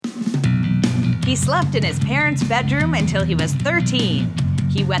He slept in his parents' bedroom until he was 13.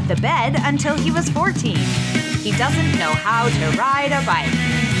 He wet the bed until he was 14. He doesn't know how to ride a bike.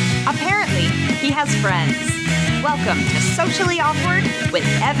 Apparently, he has friends. Welcome to Socially Awkward with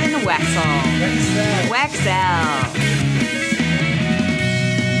Evan Wexell. Wexell.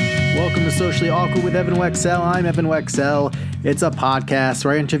 Welcome to Socially Awkward with Evan Wexell. I'm Evan Wexell. It's a podcast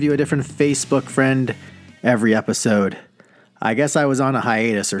where I interview a different Facebook friend every episode. I guess I was on a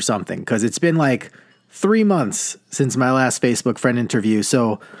hiatus or something because it's been like 3 months since my last Facebook friend interview.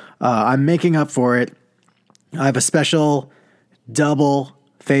 So I'm making up for it. I have a special double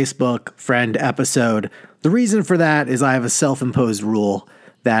Facebook friend episode. The reason for that is I have a self-imposed rule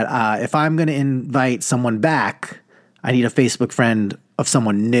that if I'm going to invite someone back, I need a Facebook friend of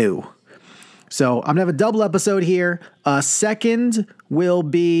someone new. So I'm going to have a double episode here. Second will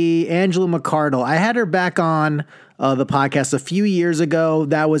be Angela McArdle. I had her back on the podcast a few years ago.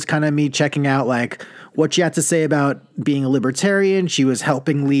 That was kind of me checking out like what she had to say about being a libertarian. She was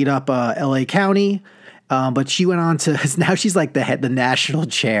helping lead up LA County. But she went on to now she's like the national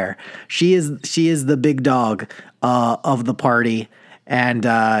chair. She is the big dog of the party, and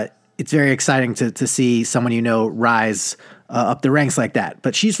it's very exciting to see someone you know rise up the ranks like that.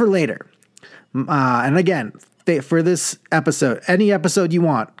 But she's for later. And again, for this episode, any episode you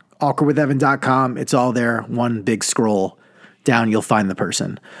want, awkwardwithevan.com. It's all there. One big scroll down, you'll find the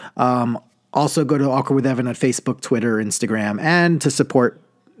person. Also, go to Awkward with Evan on Facebook, Twitter, Instagram, and to support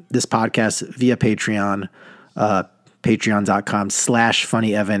this podcast via Patreon,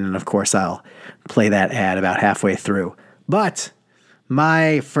 patreon.com/funnyevan. And of course, I'll play that ad about halfway through. But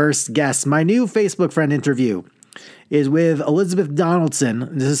my first guest, my new Facebook friend interview is with Elizabeth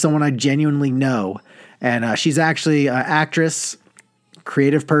Donaldson. This is someone I genuinely know. And she's actually an actress,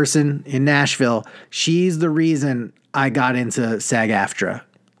 creative person in Nashville. She's the reason I got into SAG-AFTRA.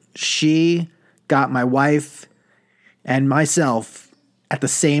 She got my wife and myself at the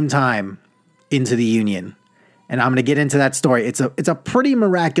same time into the union. And I'm going to get into that story. It's a pretty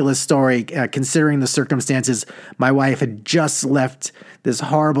miraculous story considering the circumstances. My wife had just left this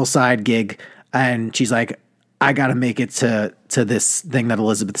horrible side gig and she's like, I got to make it to this thing that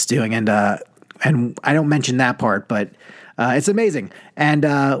Elizabeth's doing. And I don't mention that part, but it's amazing. And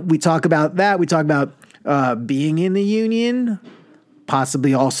we talk about that. We talk about being in the union,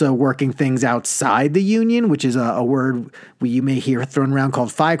 possibly also working things outside the union, which is a word you may hear thrown around called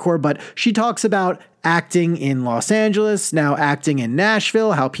FICOR. But she talks about acting in Los Angeles, now acting in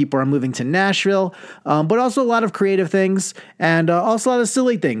Nashville, how people are moving to Nashville, but also a lot of creative things and also a lot of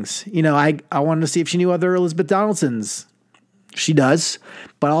silly things. You know, I wanted to see if she knew other Elizabeth Donaldsons. She does.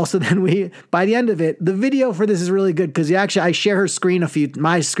 But also then by the end of it, the video for this is really good because I share her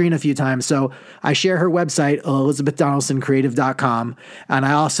my screen a few times. So I share her website, ElizabethDonaldsonCreative.com. And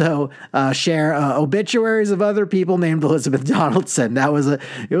I also share obituaries of other people named Elizabeth Donaldson. It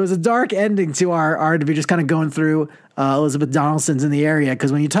was a dark ending to our interview, just kind of going through Elizabeth Donaldson's in the area.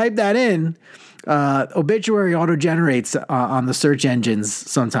 Because when you type that in, obituary auto-generates on the search engines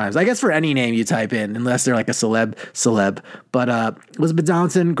sometimes. I guess for any name you type in, unless they're like a celeb. But Elizabeth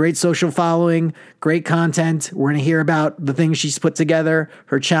Donaldson, great social following, great content. We're going to hear about the things she's put together,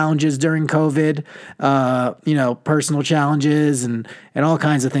 her challenges during COVID, personal challenges and all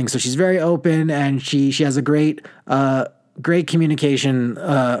kinds of things. So she's very open and she has a great communication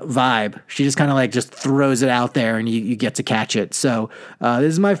vibe. She just kind of like just throws it out there and you get to catch it. So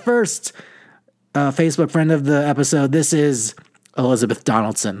this is my first Facebook friend of the episode. This is Elizabeth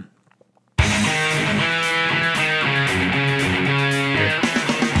Donaldson.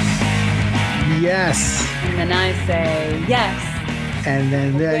 Yes. And then I say yes. And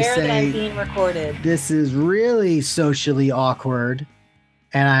then they say I'm being recorded. This is really socially awkward.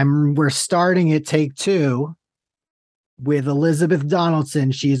 And we're starting at take 2 with Elizabeth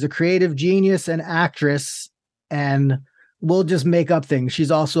Donaldson. She's a creative genius and actress, and we'll just make up things.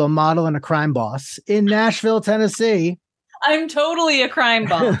 She's also a model and a crime boss in Nashville, Tennessee. I'm totally a crime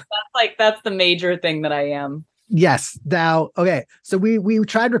boss. That's the major thing that I am. Yes. Now, okay. So we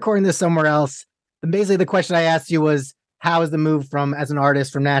tried recording this somewhere else. And basically the question I asked you was, how is the move as an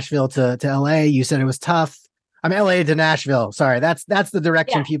artist from Nashville to LA? You said it was tough. I'm LA to Nashville. Sorry. That's the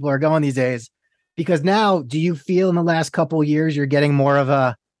direction people are going these days. Because now, do you feel in the last couple of years, you're getting more of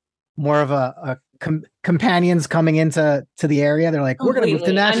a companions coming into the area? They're like, we're going to move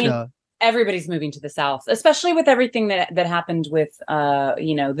to Nashville. everybody's moving to the South, especially with everything that happened with,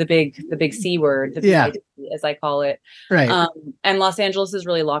 the big C word, the Yeah. BID, as I call it. Right. And Los Angeles is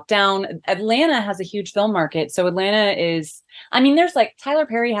really locked down. Atlanta has a huge film market. So Atlanta is, there's like Tyler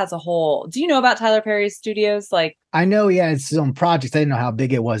Perry has a whole, do you know about Tyler Perry's studios? Like, I know, yeah, it's his own project. I didn't know how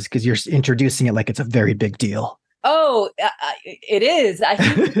big it was because you're introducing it like it's a very big deal. Oh, it is. I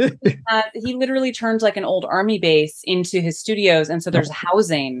think he literally turned like an old army base into his studios. And so there's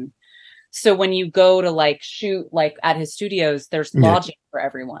housing. So when you go to like shoot like at his studios, there's lodging for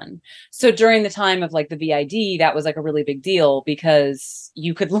everyone. So during the time of like the VID, that was like a really big deal because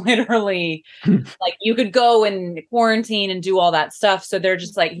you could literally like you could go and quarantine and do all that stuff. So they're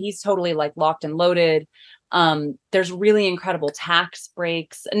just like, he's totally like locked and loaded. There's really incredible tax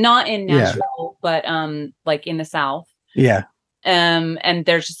breaks, not in Nashville, but like in the South. Yeah. And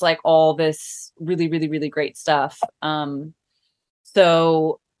there's just like all this really, really, really great stuff.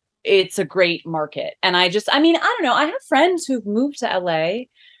 So it's a great market. And I don't know. I have friends who've moved to LA.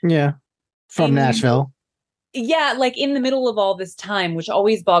 Yeah. From Nashville. Yeah. Like in the middle of all this time, which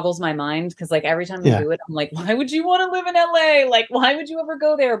always boggles my mind. Cause like every time I do it, I'm like, why would you want to live in LA? Like, why would you ever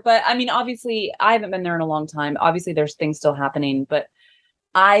go there? But obviously I haven't been there in a long time. Obviously there's things still happening, but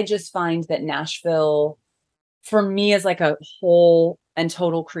I just find that Nashville for me is like a whole and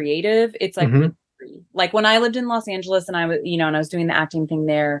total creative. It's like, like when I lived in Los Angeles and I was, and I was doing the acting thing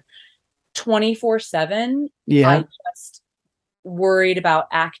there 24/7. Yeah. I just worried about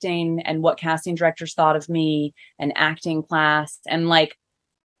acting and what casting directors thought of me and acting class. And like,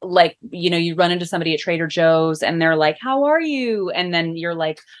 you run into somebody at Trader Joe's and they're like, how are you? And then you're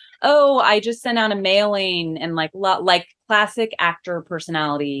like, oh, I just sent out a mailing, and like classic actor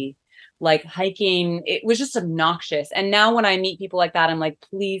personality, like hiking. It was just obnoxious. And now when I meet people like that, I'm like,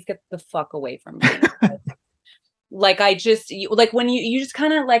 please get the fuck away from me. Like when you just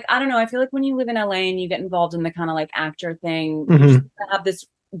kind of like, I don't know. I feel like when you live in LA and you get involved in the kind of like actor thing, you just have this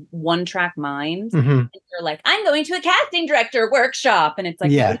one track mind. And you're like, I'm going to a casting director workshop. And it's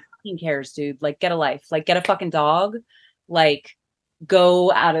like, who fucking cares, dude? Like get a life, like get a fucking dog, like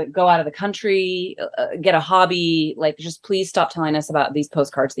go out of the country, get a hobby. Like just please stop telling us about these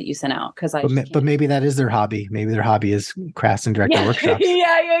postcards that you sent out. But maybe that is their hobby. Maybe their hobby is casting director workshops.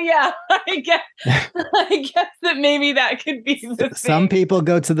 Yeah. I guess that maybe that could be the thing. Some people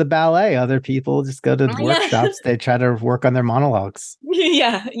go to the ballet. Other people just go to workshops. They try to work on their monologues.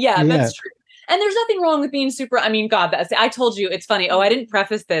 Yeah, that's true. And there's nothing wrong with being super. God, I told you it's funny. Oh, I didn't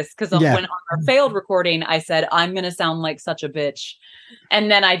preface this because when on our failed recording, I said I'm going to sound like such a bitch, and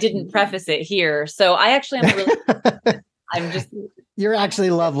then I didn't preface it here. So I actually am really. You're actually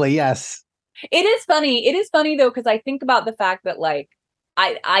lovely. Yes. It is funny. It is funny though because I think about the fact that like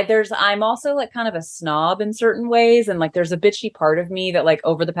I'm also like kind of a snob in certain ways, and like there's a bitchy part of me that like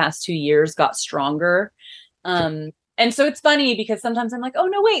over the past 2 years got stronger. And so it's funny because sometimes I'm like, oh,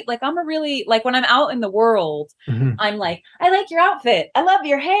 no, wait, like I'm a really like when I'm out in the world, I'm like, I like your outfit. I love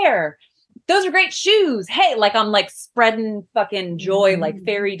your hair. Those are great shoes. Hey, like I'm like spreading fucking joy like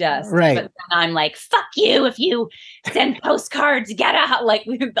fairy dust. Right. But then I'm like, fuck you if you send postcards, get out. Like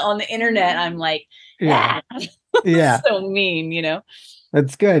on the internet, I'm like, yeah. So mean,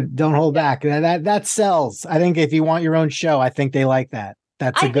 That's good. Don't hold back. That sells. I think if you want your own show, I think they like that.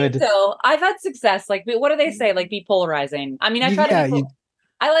 That's a good. Think so I've had success. Like, what do they say? Like, be polarizing. I try to.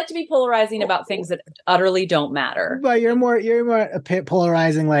 I like to be polarizing about things that utterly don't matter. But you're more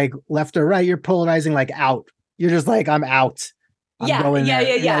polarizing, like left or right. You're polarizing, like out. You're just like I'm out. Yeah.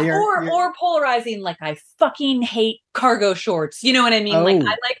 Or polarizing, like I fucking hate cargo shorts. You know what I mean? Like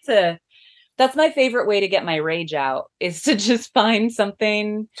I like to. That's my favorite way to get my rage out is to just find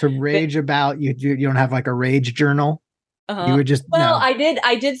something to rage about. You don't have like a rage journal. You would just I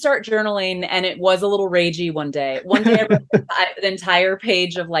did start journaling, and it was a little ragey one day. One day I wrote the entire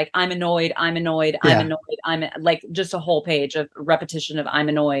page of like I'm annoyed, I'm like just a whole page of repetition of I'm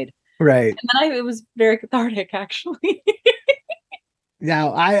annoyed. Right. And then it was very cathartic actually.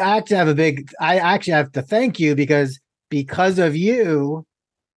 Now I actually have to thank you because of you,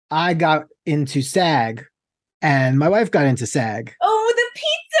 I got into SAG. And my wife got into SAG. Oh, the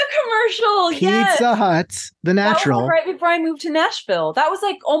pizza commercial. Pizza Hut, the natural. That was right before I moved to Nashville. That was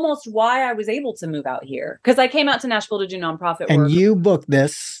like almost why I was able to move out here. Because I came out to Nashville to do nonprofit work. And you booked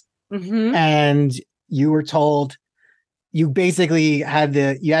this. And you were told you basically had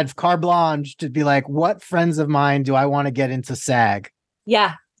carte blanche to be like, what friends of mine do I want to get into SAG?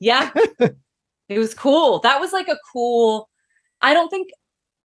 Yeah. It was cool. That was like a cool, I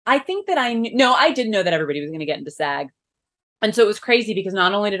think that I did know that everybody was going to get into SAG. And so it was crazy because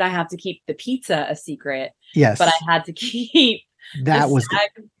not only did I have to keep the pizza a secret, yes, but I had to keep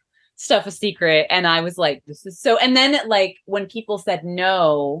stuff a secret. And I was like, this is so, and then like when people said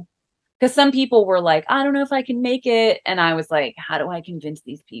no, because some people were like, I don't know if I can make it. And I was like, how do I convince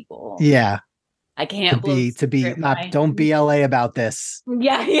these people? Yeah. I can't Don't be LA about this.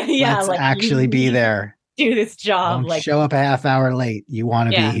 Yeah. Let's like actually be there. Do this job. Don't like show up a half hour late. You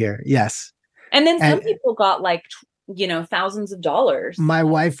want to be here. Yes. And then some people got like, thousands of dollars. My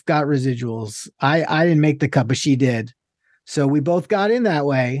wife got residuals. I didn't make the cut, but she did. So we both got in that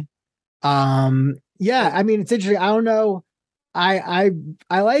way. Yeah, I mean, it's interesting. I don't know. I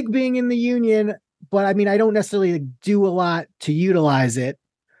like being in the union, but I mean, I don't necessarily do a lot to utilize it.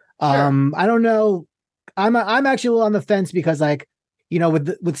 Sure. I don't know. I'm actually a little on the fence because like,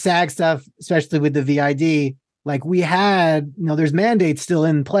 with SAG stuff, especially with the VID, like we had, there's mandates still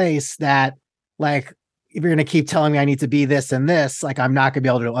in place that like, if you're going to keep telling me I need to be this and this, like, I'm not going to be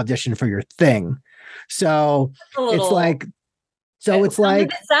able to audition for your thing. So it's like, the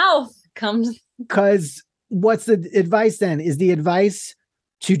South comes. Because what's the advice then? Is the advice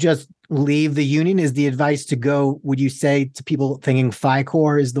to just leave the union? Is the advice to go, would you say to people thinking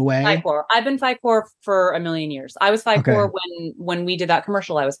FICOR is the way? FICOR. I've been FICOR for a million years. I was FICOR when we did that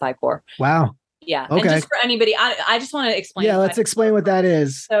commercial. I was FICOR. Wow. Yeah. Okay. And just for anybody, I just want to explain. Yeah, let's explain what that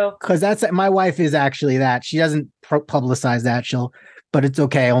is. So, because my wife is actually that. She doesn't publicize that. But it's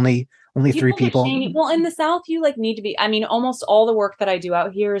okay. Only 3 people. Well, in the South, you like need to be. I mean, almost all the work that I do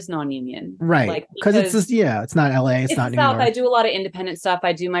out here is non-union, right? Like, because it's just, it's not LA, it's not New South. York. I do a lot of independent stuff.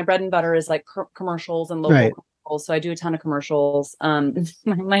 I do my bread and butter is like commercials and local commercials. So I do a ton of commercials.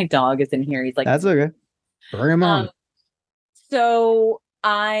 My dog is in here. He's like, that's okay. Bring him on. So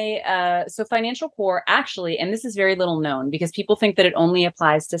so Financial Core actually, and this is very little known because people think that it only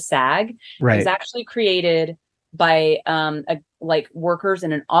applies to SAG. Right. It's actually created by like workers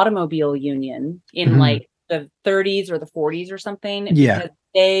in an automobile union in like the 30s or the 40s or something. Yeah. Because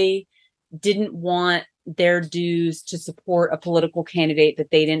they didn't want their dues to support a political candidate that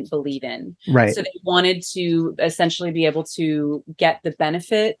they didn't believe in. Right. So they wanted to essentially be able to get the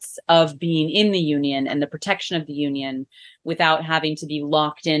benefits of being in the union and the protection of the union without having to be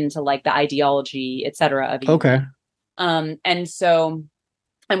locked into like the ideology, et cetera, of the union.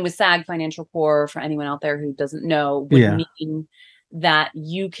 And with SAG, Financial Core, for anyone out there who doesn't know, would mean that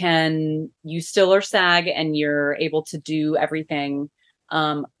you still are SAG and you're able to do everything.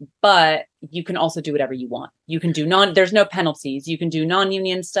 But you can also do whatever you want. You can do there's no penalties. You can do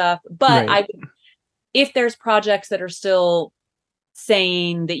non-union stuff. But if there's projects that are still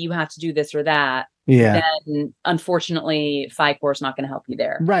saying that you have to do this or that, then unfortunately, FICOR is not going to help you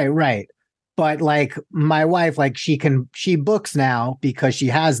there. Right. But like my wife, like she books now because she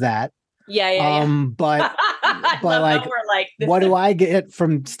has that. Yeah. But like, what do I get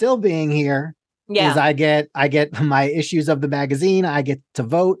from still being here? Yeah. Is I get my issues of the magazine. I get to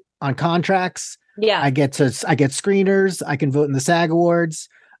vote on contracts. Yeah. I get screeners. I can vote in the SAG Awards.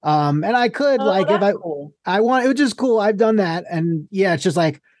 And I could if cool. I want, it was just cool. I've done that. And yeah, it's just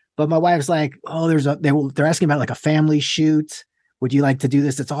like, but my wife's like, oh, they're asking about like a family shoot. Would you like to do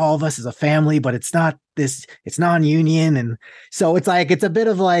this? It's all of us as a family, but it's not this, it's non-union. And so it's like, it's a bit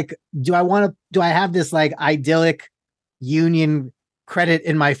of like, do I have this like idyllic union credit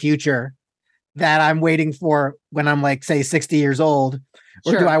in my future that I'm waiting for when I'm like, say 60 years old,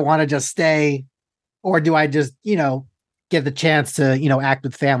 or do I want to just stay, or do I just, get the chance to, act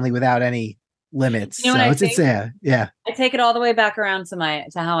with family without any limits? So I take it all the way back around to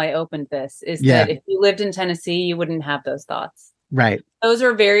how I opened this is that if you lived in Tennessee, you wouldn't have those thoughts. Right. Those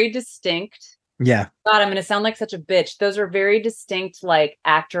are very distinct. Yeah. God, I'm going to sound like such a bitch. Those are very distinct, like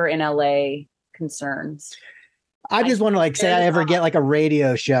actor in LA concerns. I just want to like say I ever get like a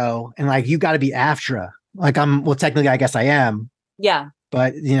radio show and like, you got to be AFTRA. Like technically I guess I am. Yeah.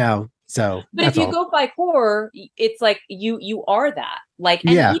 But so. But if you go by core, it's like you are that. Like,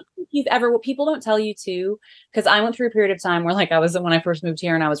 and even if what people don't tell you too, because I went through a period of time where like I was when I first moved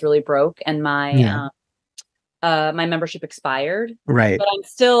here and I was really broke and my my membership expired. Right. But I'm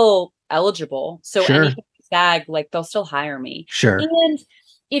still eligible. So anything SAG, like they'll still hire me. Sure. And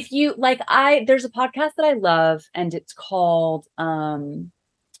if you there's a podcast that I love and it's called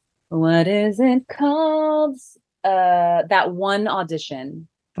what is it called? That One Audition.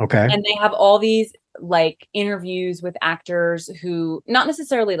 Okay. And they have all these like interviews with actors who not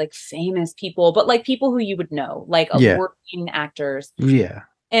necessarily like famous people, but like people who you would know, like working actors. Yeah.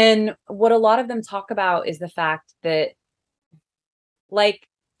 And what a lot of them talk about is the fact that like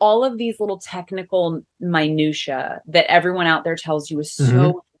all of these little technical minutia that everyone out there tells you is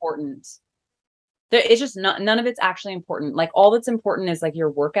so important. It's just none of it's actually important. Like all that's important is like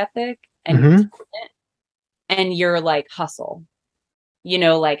your work ethic and your like hustle. you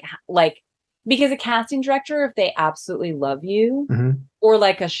know, like because a casting director, if they absolutely love you, Mhm. or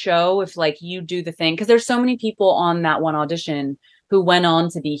like a show, if like you do the thing, because there's so many people on that one audition who went on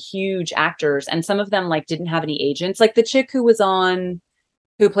to be huge actors, and some of them like didn't have any agents. Like the chick who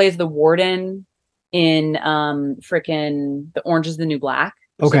plays the warden in frickin' The Orange is the New Black.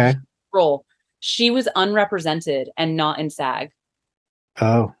 Okay. Role. She was unrepresented and not in SAG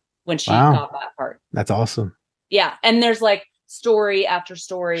Oh, when she wow. got that part. That's awesome. Yeah. And there's like story after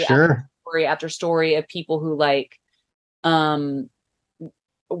story Sure. after story after story of people who like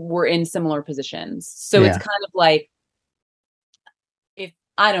were in similar positions. So it's kind of like, if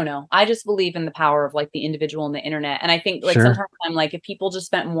I don't know, I just believe in the power of like the individual and the internet. And I think like sometimes I'm like, if people just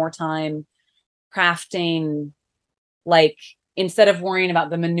spent more time crafting, like instead of worrying about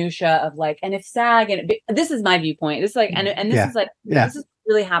the minutia of like, and if SAG, and this is my viewpoint. This is like, and this is like, this is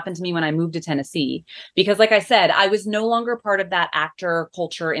really happened to me when I moved to Tennessee, because like I said, I was no longer part of that actor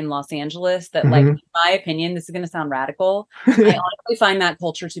culture in Los Angeles that like, in my opinion, this is going to sound radical. I honestly find that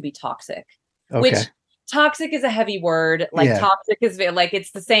culture to be toxic, which toxic is a heavy word. Like toxic is like,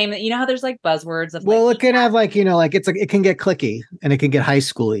 it's the same, you know how there's like buzzwords of well, like, it can have like, you know, like it's like, it can get clicky and it can get high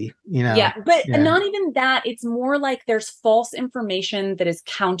schooly, you know? Yeah. But not even that. It's more like there's false information that is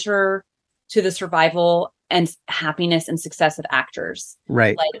counter to the survival and happiness and success of actors.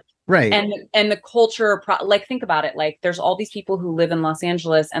 Right. Like, right. And the culture, like, think about it. Like there's all these people who live in Los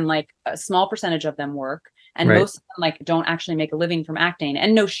Angeles and like a small percentage of them work, and most of them like don't actually make a living from acting,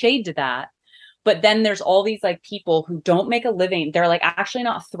 and no shade to that. But then there's all these like people who don't make a living. They're like actually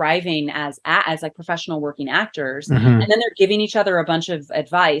not thriving as like professional working actors. And then they're giving each other a bunch of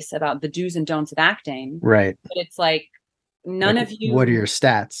advice about the do's and don'ts of acting. Right. But it's like, none of you. What are your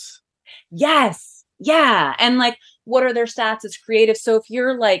stats? Yes. Yeah. And like, what are their stats as creative? So if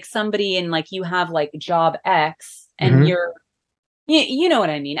you're like somebody and like you have like job X and you're, you know what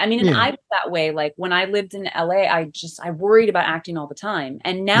I mean? I mean, and I was that way. Like when I lived in LA, I worried about acting all the time.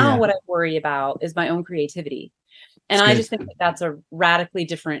 And now what I worry about is my own creativity. And I just think that that's a radically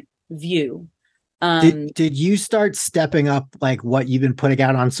different view. Did you start stepping up like what you've been putting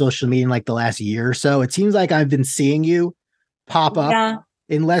out on social media in like the last year or so? It seems like I've been seeing you pop up,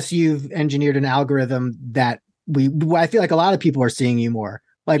 unless you've engineered an algorithm that I feel like a lot of people are seeing you more.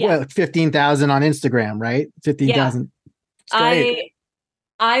 Like what, 15,000 on Instagram, right? 15,000.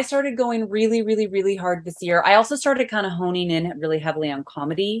 I started going really, really, really hard this year. I also started kind of honing in really heavily on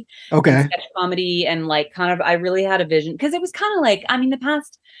comedy. Okay. Sketch comedy, and like kind of, I really had a vision, because it was kind of like, I mean, the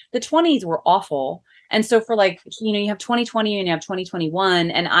 20s were awful. And so for like, you know, you have 2020 and you have 2021,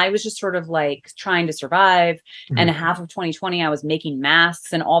 and I was just sort of like trying to survive. And half of 2020, I was making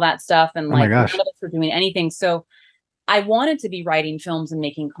masks and all that stuff. And like, none of us were doing anything. So I wanted to be writing films and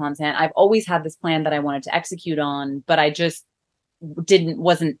making content. I've always had this plan that I wanted to execute on, but I just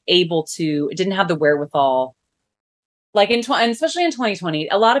wasn't able to, didn't have the wherewithal. Like and especially in 2020,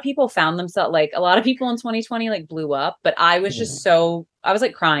 a lot of people found themselves, like a lot of people in 2020 like blew up, but I was just I was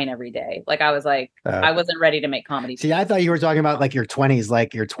like crying every day. Like I was like, I wasn't ready to make comedy. See, I thought you were talking about like your 20s,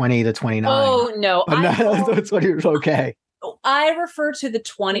 like your 20 to 29. Oh no. That's what you're okay. I refer to the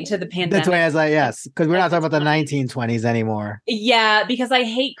pandemic. That's why I was like, yes, because we're not talking about the 1920s anymore. Yeah, because I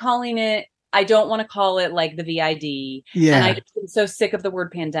hate calling it, I don't want to call it like the VID. Yeah. And I'm so sick of the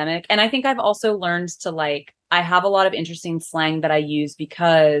word pandemic. And I think I've also learned to like, I have a lot of interesting slang that I use,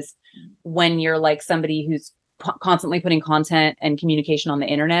 because when you're like somebody who's constantly putting content and communication on the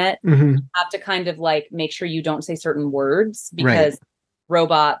internet, you have to kind of like make sure you don't say certain words, because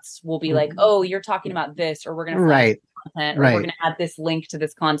robots will be like, oh, you're talking about this, or we're going to content, or we're going to add this link to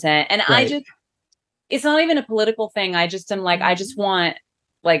this content. And I just, it's not even a political thing. I just am like, I just want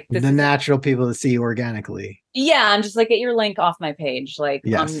like the natural people to see organically. Yeah, I'm just like, get your link off my page. Like,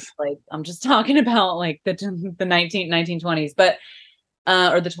 I'm just talking about like the 1920s, but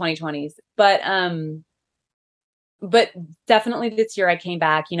or the 2020s. But definitely this year I came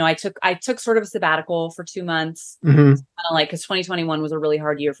back. You know, I took sort of a sabbatical for 2 months, like, because 2021 was a really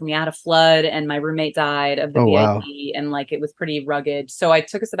hard year for me. I had a flood and my roommate died of the VID, and like it was pretty rugged. So I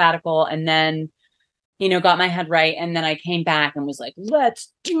took a sabbatical and then, you know, got my head right. And then I came back and was like,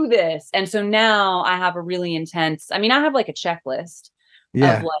 let's do this. And so now I have a really intense, I mean, I have like a checklist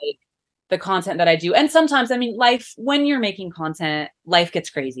of like the content that I do. And sometimes, I mean, life, when you're making content, life gets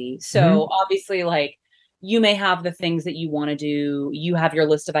crazy. So obviously, like, you may have the things that you want to do. You have your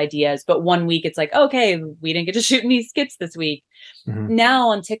list of ideas, but one week it's like, okay, we didn't get to shoot any skits this week. Now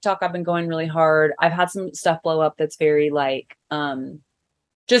on TikTok, I've been going really hard. I've had some stuff blow up that's very like,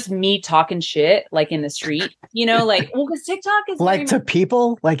 just me talking shit like in the street, like, well, because TikTok is like to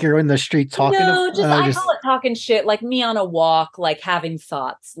people, like you're in the street talking. No, I call it talking shit, like me on a walk, like having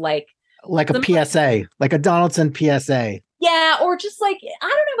thoughts, like a PSA, like a Donaldson PSA. Yeah, or just like, I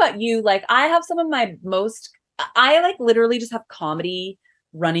don't know about you, like I have some of my I like literally just have comedy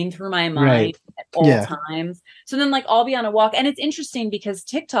running through my mind at all times. So then like I'll be on a walk, and it's interesting because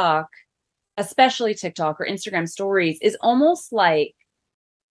TikTok, especially TikTok or Instagram stories, is almost like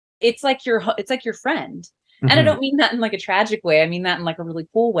it's like your friend. Mm-hmm. And I don't mean that in like a tragic way. I mean that in like a really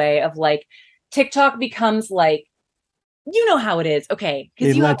cool way of like TikTok becomes like, you know how it is. Okay.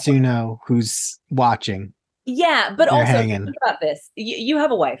 It lets you know who's watching. Yeah. But also think about this. You have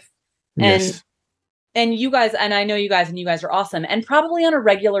a wife. Yes. And you guys, and I know you guys, and you guys are awesome. And probably on a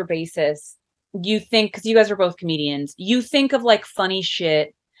regular basis, you think, because you guys are both comedians, you think of like funny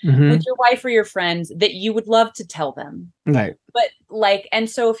shit with your wife or your friends that you would love to tell them. Right. But like, and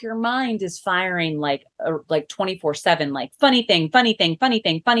so if your mind is firing like 24/7, like funny thing,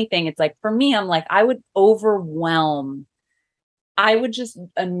 it's like, for me, I'm like, I would just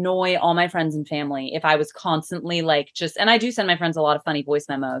annoy all my friends and family if I was constantly like and I do send my friends a lot of funny voice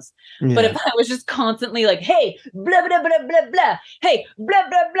memos, but if I was just constantly like, hey, blah, blah, blah, blah, blah, hey, blah,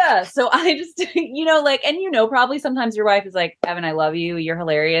 blah, blah. So I just, like, and probably sometimes your wife is like, Evan, I love you. You're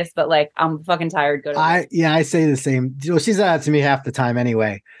hilarious. But like, I'm fucking tired. Go to work. I say the same. Well, she's that to me half the time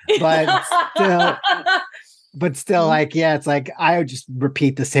anyway, but still like, it's like, I would just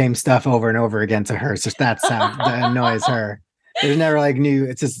repeat the same stuff over and over again to her. So that sound that annoys her. There's never like new,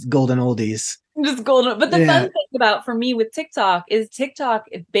 it's just golden oldies. Just golden. But the fun thing about, for me with TikTok is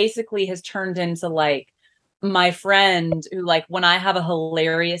it basically has turned into like my friend who, like, when I have a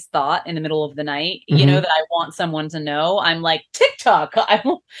hilarious thought in the middle of the night, that I want someone to know, I'm like, TikTok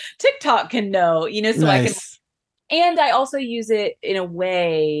can know, so nice. And I also use it in a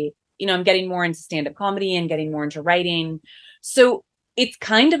way, I'm getting more into stand-up comedy and getting more into writing. So it's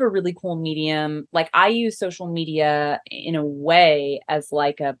kind of a really cool medium. Like, I use social media in a way as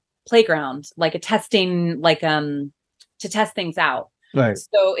like a playground, like a testing, like to test things out. Right.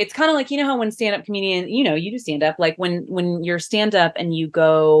 So it's kind of like, how when stand-up comedian, you do stand-up, like when you're stand-up and you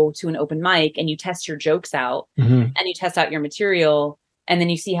go to an open mic and you test your jokes out and you test out your material, and then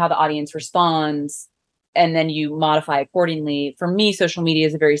you see how the audience responds, and then you modify accordingly. For me, social media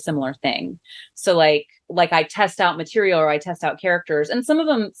is a very similar thing. So like I test out material, or I test out characters, and some of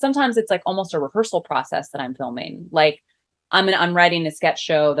them, sometimes it's like almost a rehearsal process that I'm filming. Like I'm writing a sketch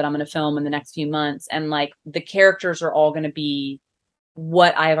show that I'm going to film in the next few months. And like the characters are all going to be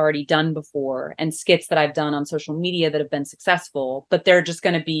what I've already done before, and skits that I've done on social media that have been successful, but they're just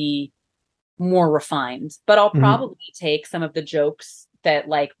going to be more refined. But I'll probably take some of the jokes that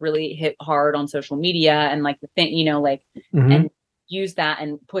like really hit hard on social media and like the thing, and use that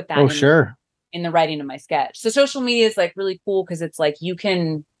and put that in the writing of my sketch. So social media is like really cool because it's like you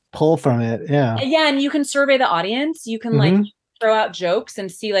can pull from it. Yeah. Yeah. And you can survey the audience. You can like throw out jokes and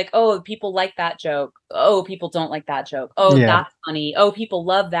see like, oh, people like that joke. Oh, people don't like that joke. Oh, that's funny. Oh, people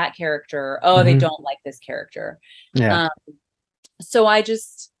love that character. Oh, they don't like this character. Yeah. So I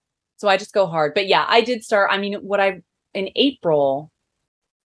just go hard. But yeah, I did start. I mean, in April,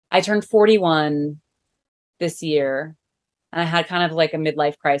 I turned 41 this year, and I had kind of like a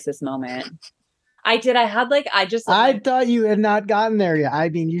midlife crisis moment. I thought you had not gotten there yet. I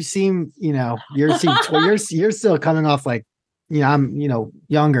mean, you seem, you're still coming off like, I'm,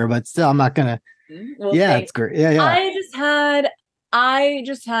 younger, but still, I'm not gonna. Well, thanks. It's great. Yeah. I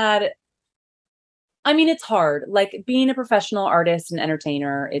just had. I mean, it's hard. Like being a professional artist and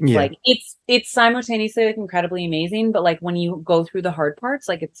entertainer, it's like it's simultaneously like incredibly amazing, but like when you go through the hard parts,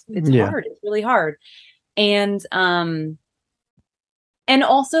 like it's hard. It's really hard. And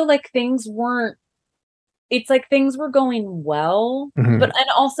also like things were going well, but and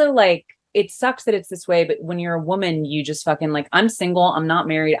also like it sucks that it's this way, but when you're a woman, you just fucking like, I'm single, I'm not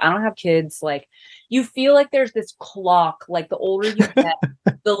married, I don't have kids. Like you feel like there's this clock, like the older you get,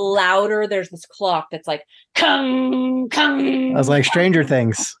 the louder there's this clock that's like, kung, kung. I was like Stranger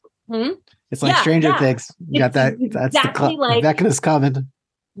Things. It's like Stranger Things. You got that. That's exactly the clock. Vecna's coming.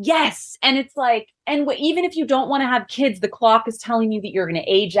 Yes. And it's like, even if you don't want to have kids, the clock is telling you that you're going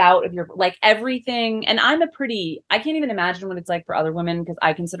to age out of your, like everything. And I can't even imagine what it's like for other women, because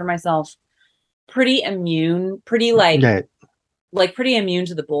I consider myself pretty immune, pretty pretty immune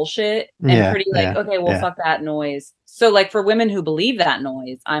to the bullshit, and pretty like, okay, well, fuck that noise. So like for women who believe that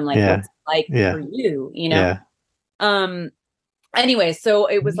noise, I'm like, what's it like for you, Anyway, so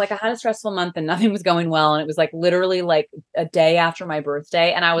it was like I had a stressful month and nothing was going well. And it was like literally like a day after my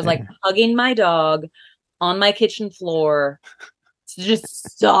birthday. And I was like hugging my dog on my kitchen floor,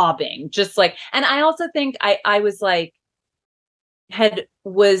 just sobbing, just like, and I also think I was like,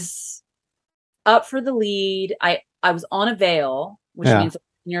 was up for the lead. I was on a veil, which means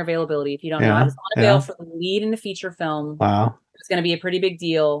your availability. If you don't know, I was on a veil for the lead in the feature film. Wow. It was going to be a pretty big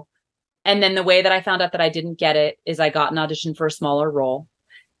deal. And then the way that I found out that I didn't get it is I got an audition for a smaller role.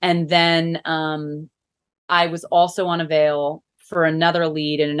 And then I was also on a veil for another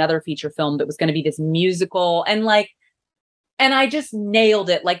lead in another feature film that was going to be this musical. And I just nailed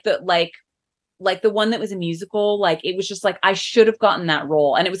it. Like the one that was a musical, like it was just like, I should have gotten that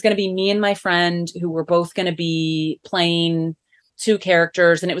role. And it was going to be me and my friend who were both going to be playing two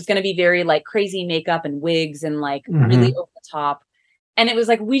characters. And it was going to be very like crazy makeup and wigs and like really over the top. And it was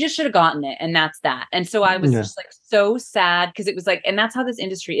like, we just should have gotten it. And that's that. And so I was just like so sad because it was like, and that's how this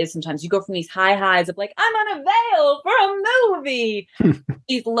industry is sometimes. You go from these high highs of like, I'm on a veil for a movie.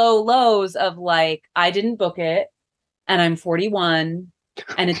 These low lows of like, I didn't book it and I'm 41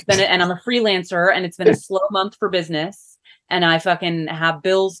 and and I'm a freelancer and it's been a slow month for business and I fucking have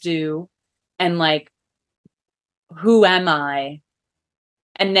bills due and like, who am I?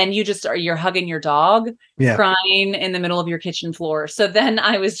 And then you're hugging your dog, crying in the middle of your kitchen floor. So then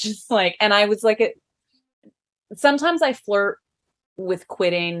I was just like, and I was like, sometimes I flirt with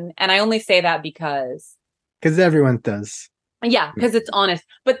quitting. And I only say that because everyone does. Yeah. Cause it's honest.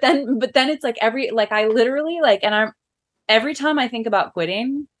 But then it's like I literally like, and every time I think about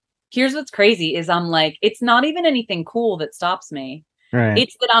quitting, here's what's crazy is I'm like, it's not even anything cool that stops me. Right.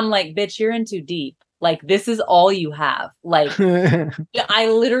 It's that I'm like, bitch, you're in too deep. Like, this is all you have. Like, I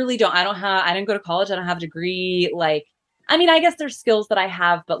literally I didn't go to college. I don't have a degree. Like, I mean, I guess there's skills that I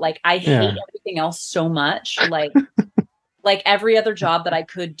have, but like, I hate everything else so much. Like, like every other job that I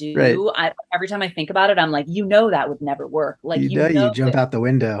could do, every time I think about it, I'm like, that would never work. Like, you jump out the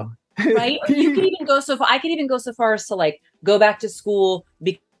window. Right. You could even go so far. I could even go so far as to like, go back to school,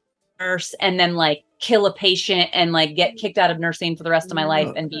 be a nurse, and then like kill a patient and like get kicked out of nursing for the rest of my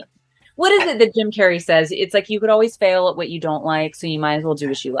life and be, what is it that Jim Carrey says? It's like, you could always fail at what you don't like. So you might as well do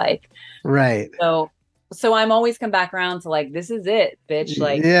what you like. Right. So I'm always come back around to like, this is it, bitch.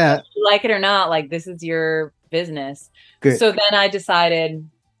 Like, if you like it or not, like, this is your business. Good. So then I decided,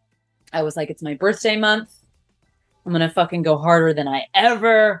 I was like, it's my birthday month. I'm going to fucking go harder than I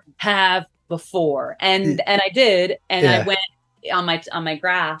ever have before. And I did. And I went on my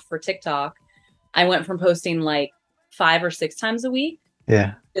graph for TikTok. I went from posting like 5 or 6 times a week.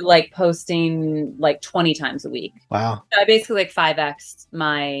 Yeah. Like posting like 20 times a week. Wow. So I basically like 5x'd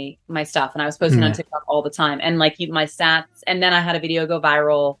my stuff and I was posting on TikTok all the time and like my stats. And then I had a video go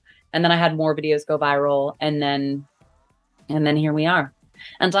viral and then I had more videos go viral. And then here we are.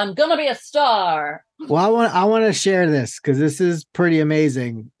 And I'm going to be a star. Well, I want to share this because this is pretty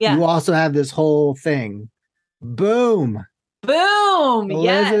amazing. Yeah. You also have this whole thing. Boom.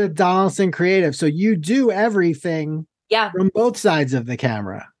 Elizabeth Donaldson Creative. So you do everything. Yeah. From both sides of the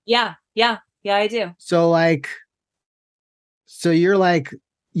camera. Yeah, I do. So you're like,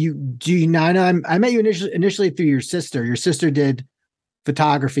 I met you initially through your sister. Your sister did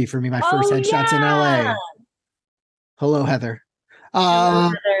photography for me, my first headshots in LA. Hello, Heather.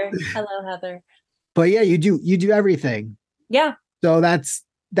 Hello, Heather. But yeah, you do everything. Yeah. So that's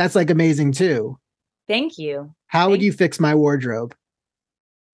like amazing too. Thank you. How would you fix my wardrobe?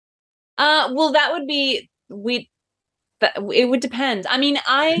 Well, that would be, it would depend. I mean,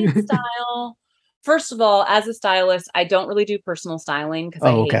 I style, first of all, as a stylist, I don't really do personal styling because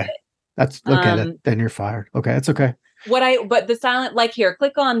I hate it. That's okay. Then you're fired. Okay. That's okay. But the styling, like here,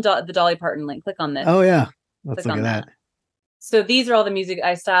 click on the Dolly Parton link. Couldn't this. Oh yeah. Let's look at that. So these are all the music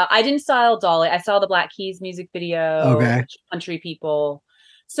I style. I didn't style Dolly. I saw the Black Keys music video. Okay. Country people.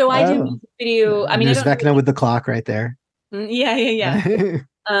 So I do music video. I mean, there's Vecna with the clock right there. Yeah.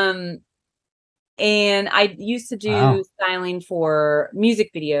 And I used to do styling for music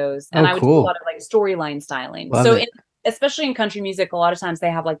videos and I would do a lot of like storyline styling. Especially in country music, a lot of times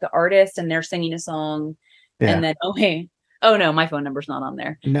they have like the artist and they're singing a song and then, no, my phone number's not on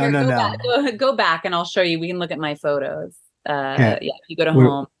there. Go back and I'll show you. We can look at my photos. If you go to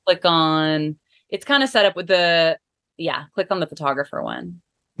home, click on, it's kind of set up with click on the photographer one.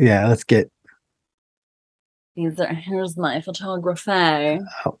 Yeah, let's get. Here's my photography.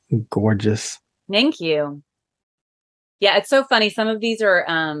 Oh, gorgeous. Thank you. Yeah, it's so funny. Some of these are,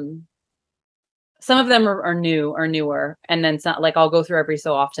 some of them are new or newer. And then some, like I'll go through every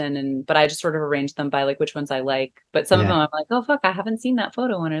so often but I just sort of arrange them by like which ones I like. But some of them I'm like, oh fuck, I haven't seen that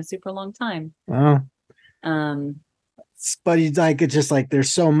photo in a super long time. Oh. But it's like, it's just like,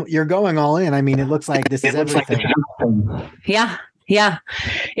 you're going all in. I mean, it looks like this is everything. Yeah. Yeah,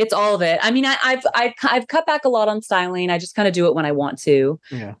 it's all of it. I mean, I've cut back a lot on styling. I just kind of do it when I want to.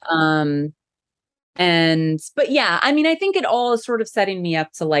 Yeah. But yeah, I mean, I think it all is sort of setting me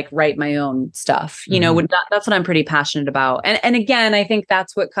up to like write my own stuff, that's what I'm pretty passionate about. And again, I think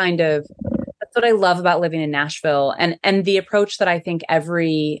that's what I love about living in Nashville, and the approach that I think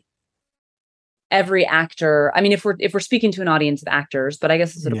every actor, I mean, if we're speaking to an audience of actors, but I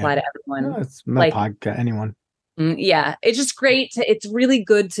guess this would apply to everyone. No, it's my podcast, anyone. Yeah, it's just great. It's really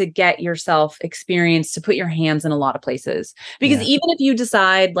good to get yourself experience, to put your hands in a lot of places, because even if you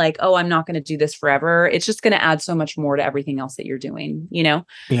decide like, oh, I'm not going to do this forever, it's just going to add so much more to everything else that you're doing, Yeah.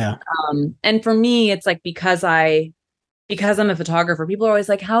 And for me, it's like, because I'm a photographer, people are always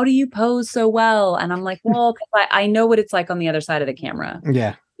like, how do you pose so well? And I'm like, well, 'cause I know what it's like on the other side of the camera.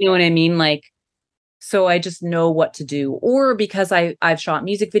 Yeah. You know what I mean? Like, so I just know what to do. Or because I've shot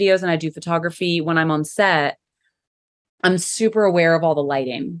music videos and I do photography, when I'm on set, I'm super aware of all the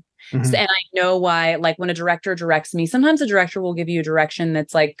lighting. And I know why, like when a director directs me, sometimes a director will give you a direction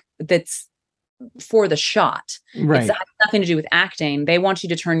that's for the shot. Right. It has nothing to do with acting. They want you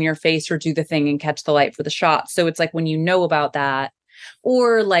to turn your face or do the thing and catch the light for the shot. So it's like when you know about that,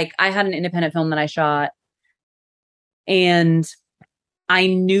 or like I had an independent film that I shot and I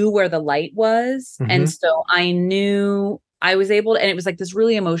knew where the light was. And so I knew I was able to, and it was like this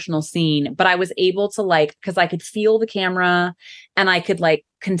really emotional scene, but I was able to like, because I could feel the camera and I could like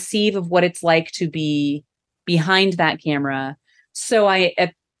conceive of what it's like to be behind that camera. So I,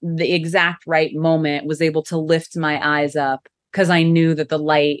 at the exact right moment, was able to lift my eyes up because I knew that the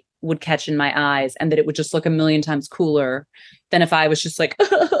light would catch in my eyes and that it would just look a million times cooler than if I was just like, and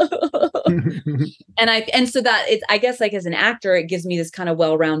so that it's, I guess like as an actor, it gives me this kind of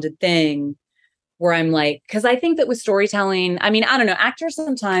well-rounded thing where I'm like, because I think that with storytelling, I mean, I don't know, actors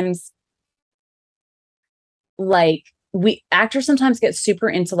sometimes get super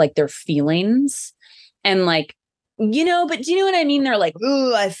into like their feelings and like, but do you know what I mean? They're like,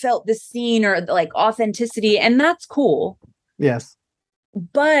 ooh, I felt this scene, or like authenticity. And that's cool. Yes.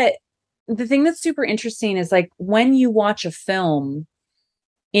 But the thing that's super interesting is like when you watch a film,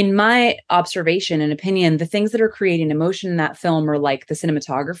 in my observation and opinion, the things that are creating emotion in that film are like the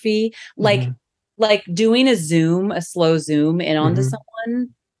cinematography, like doing a slow zoom in onto someone,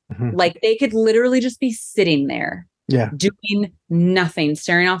 like they could literally just be sitting there, doing nothing,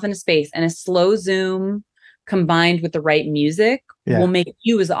 staring off into space, and a slow zoom combined with the right music will make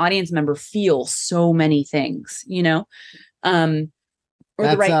you as the audience member feel so many things,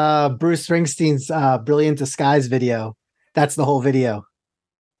 That's Bruce Springsteen's Brilliant Disguise video. That's the whole video.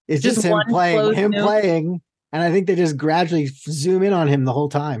 It's just him playing, and I think they just gradually zoom in on him the whole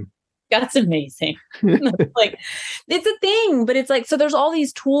time. That's amazing. Like, it's a thing, but it's like, so there's all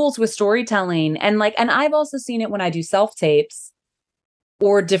these tools with storytelling, and I've also seen it when I do self-tapes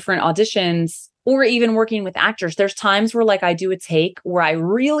or different auditions, or even working with actors. There's times where like I do a take where I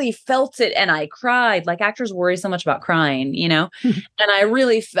really felt it and I cried. Like actors worry so much about crying, and I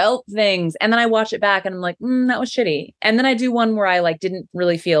really felt things. And then I watch it back and I'm like, that was shitty. And then I do one where I like didn't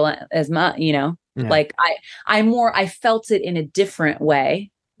really feel as much, like I felt it in a different way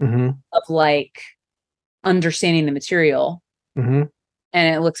of like understanding the material. And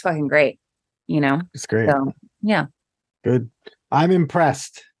it looks fucking great, It's great. So, yeah. Good. I'm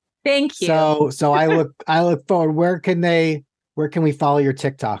impressed. Thank you. So I look forward. Where can we follow your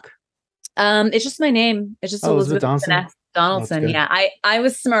TikTok? It's just my name. It's just Elizabeth Donaldson. Yeah. I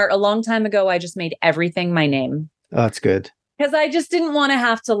was smart a long time ago. I just made everything my name. Oh, that's good. Because I just didn't want to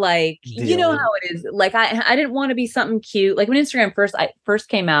have to like, you know how it is. Like I didn't want to be something cute. Like when Instagram first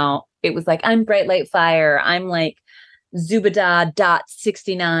came out, it was like, I'm Bright Light Fire. I'm like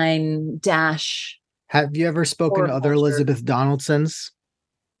Zubeda.69 dash. Have you ever spoken to other Elizabeth Donaldsons?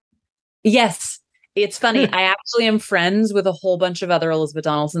 Yes. It's funny. I actually am friends with a whole bunch of other Elizabeth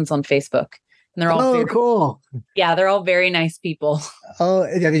Donaldsons on Facebook. And they're all very cool. Yeah, they're all very nice people. Oh,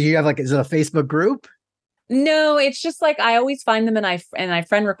 did you have is it a Facebook group? No, it's just like I always find them and I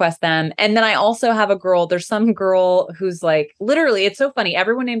friend request them. And then I also have a girl. There's some girl who's like, literally, it's so funny.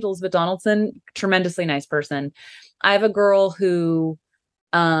 Everyone named Elizabeth Donaldson, tremendously nice person. I have a girl who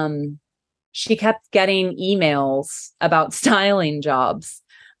she kept getting emails about styling jobs.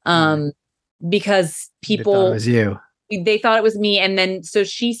 Because people thought it was you. They thought it was me. And then so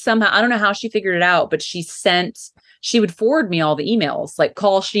she somehow, I don't know how she figured it out, but she would forward me all the emails, like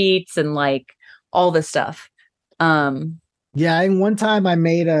call sheets and like all this stuff. Yeah, and one time I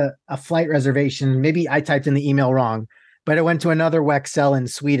made a flight reservation. Maybe I typed in the email wrong, but it went to another Wexel in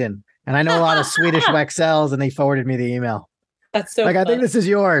Sweden. And I know a lot of Swedish Wexels, and they forwarded me the email. That's so like, fun. I think this is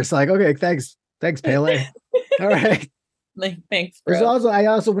yours. Like, okay, thanks, Pele. All right. Like, thanks, There's bro.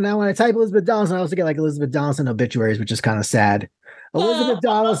 also when I type Elizabeth Donaldson, I also get like Elizabeth Donaldson obituaries, which is kind of sad. Elizabeth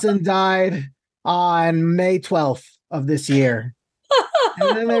Donaldson died on May 12th of this year.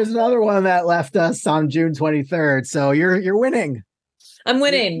 And then there's another one that left us on June 23rd. So you're winning. I'm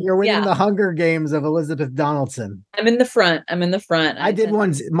winning. You're winning Yeah. the Hunger Games of Elizabeth Donaldson. I'm in the front. I did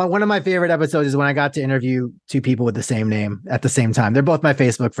one of my favorite episodes is when I got to interview two people with the same name at the same time. They're both my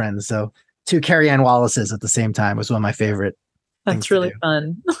Facebook friends. So two Carrie Ann Wallaces at the same time was one of my favorite. That's really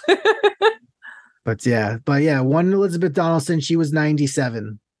fun. But yeah, one Elizabeth Donaldson, she was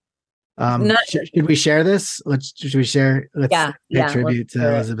 97. Should we share this? Let's pay tribute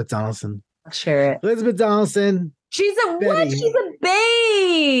to Elizabeth Donaldson. I'll share it. Elizabeth Donaldson. She's a Betty. what? She's a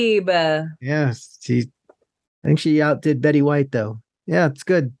babe. Yes, I think she outdid Betty White though. Yeah, it's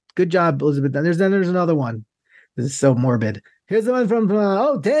good. Good job, Elizabeth. There's another one. This is so morbid. Here's the one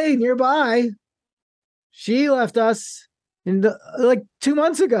from Day nearby. She left us like 2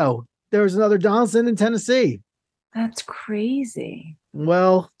 months ago. There was another Donaldson in Tennessee. That's crazy.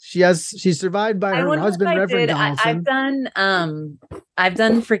 Well, she's survived by her husband, Reverend Donaldson. I've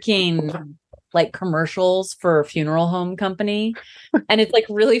done freaking like commercials for a funeral home company, and it's like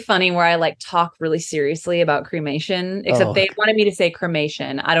really funny where I like talk really seriously about cremation, except they wanted me to say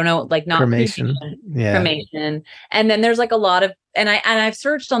cremation. I don't know, like not cremation. Yeah. Cremation. And then there's like a lot of, and I've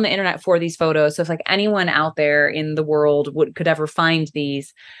searched on the internet for these photos. So if like anyone out there in the world could ever find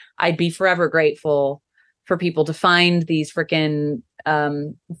these, I'd be forever grateful for people to find these freaking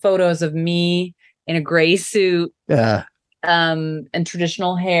photos of me in a gray suit, and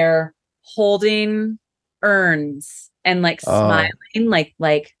traditional hair, holding urns and like smiling,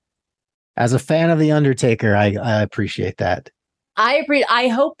 like. As a fan of The Undertaker, I appreciate that.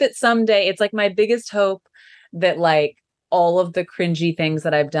 I hope that someday, it's like my biggest hope that like all of the cringy things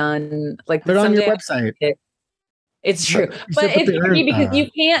that I've done, like put it on your website. It's true, but it's tricky because you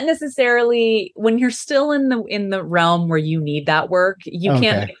can't necessarily, when you're still in the realm where you need that work, you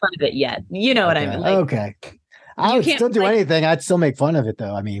can't make fun of it yet. You know what I mean? Like, I would still do anything. I'd still make fun of it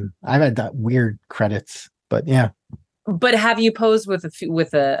though. I mean, I've had that weird credits, but yeah. But have you posed with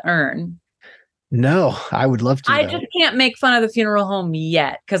a urn? No, I would love to. I just can't make fun of the funeral home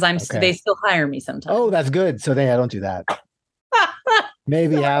yet because they still hire me sometimes. Oh, that's good. So I don't do that.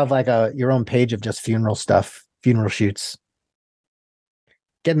 Maybe have like your own page of just funeral stuff. Funeral shoots,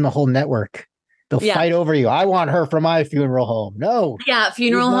 getting the whole network. They'll fight over you. I want her for my funeral home. No. Yeah.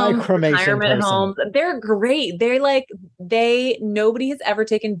 Funeral homes, retirement homes. They're great. They're like, nobody has ever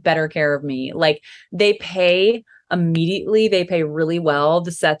taken better care of me. Like they pay immediately. They pay really well.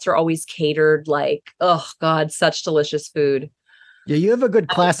 The sets are always catered. Like, oh God, such delicious food. Yeah. You have a good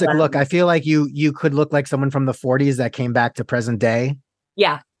classic look. I feel like you could look like someone from the 40s that came back to present day.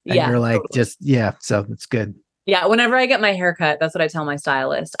 Yeah. And you're like, so it's good. Yeah, whenever I get my hair cut, that's what I tell my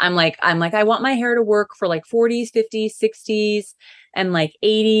stylist. I'm like, I want my hair to work for like 40s, 50s, 60s, and like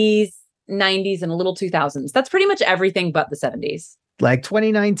 80s, 90s, and a little 2000s. That's pretty much everything but the 70s. Like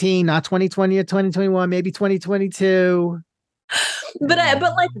 2019, not 2020 or 2021, maybe 2022. But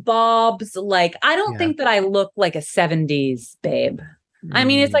like bobs, like I don't think that I look like a 70s babe. I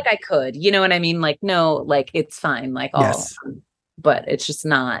mean, it's like I could, you know what I mean? Like, no, like it's fine. Like, but it's just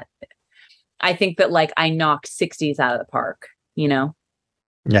not. I think that like I knocked 60s out of the park, you know?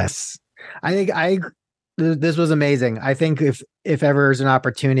 Yes. I think this was amazing. I think if ever there's an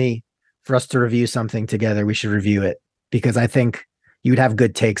opportunity for us to review something together, we should review it because I think you'd have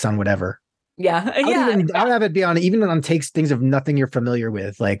good takes on whatever. Yeah. I'll have it be even on things of nothing you're familiar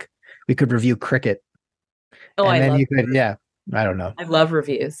with. Like we could review cricket. Oh, and then you could, I don't know. I love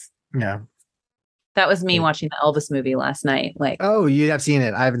reviews. Yeah. That was me watching the Elvis movie last night. Like, oh, you have seen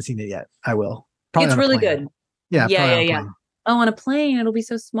it. I haven't seen it yet. I will. Probably it's really good. Yeah. Yeah. Oh, on a plane, it'll be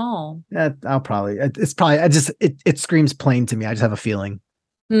so small. I'll probably. It's probably. It screams plane to me. I just have a feeling.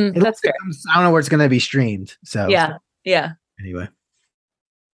 That's fair. I don't know where it's going to be streamed. So yeah. Anyway.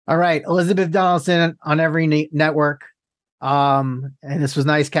 All right, Elizabeth Donaldson on every network. And this was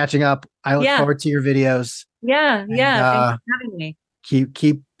nice catching up. I look forward to your videos. Yeah. Thanks for having me.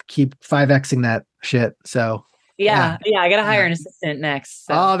 Keep 5Xing that shit. So I gotta hire an assistant next.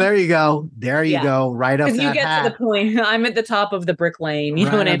 So. Oh, there you go. There you go. Right up that you get hat. to the point. I'm at the top of the brick lane.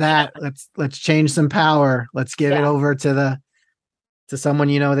 You know what I mean? Let's change some power. Let's give it over to someone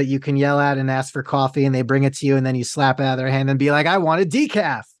you know that you can yell at and ask for coffee, and they bring it to you, and then you slap it out of their hand and be like, "I want a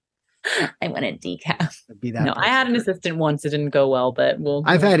decaf." I want a decaf. Be that I had an assistant once. It didn't go well, but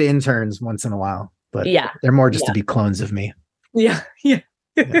I've had interns once in a while, but they're more just to be clones of me. Yeah.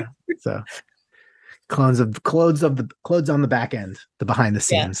 So clones on the back end, the behind the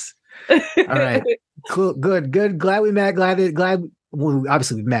scenes. All right. Cool. Good. Glad we met. Well,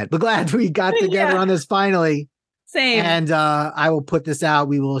 obviously we met, but glad we got together on this finally. Same. And I will put this out.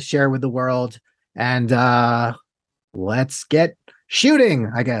 We will share with the world. And let's get shooting,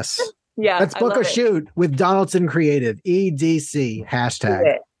 I guess. Yeah. Let's book a shoot with Donaldson Creative. EDC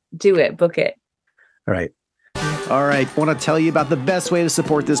hashtag. Do it. Book it. All right. I want to tell you about the best way to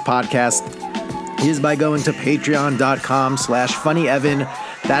support this podcast is by going to patreon.com/funnyevan.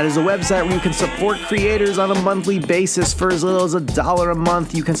 That is a website where you can support creators on a monthly basis for as little as $1 a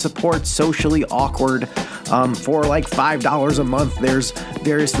month. You can support Socially Awkward for like $5 a month. There's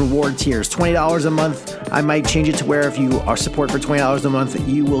various reward tiers. $20 a month. I might change it to where if you are support for $20 a month,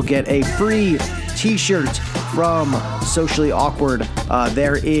 you will get a free t-shirt from Socially Awkward.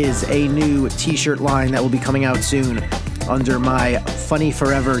 There is a new t-shirt line that will be coming out soon under my Funny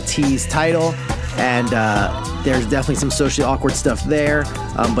Forever Tees title. And there's definitely some Socially Awkward stuff there.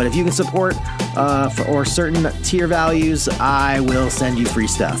 But if you can support or certain tier values, I will send you free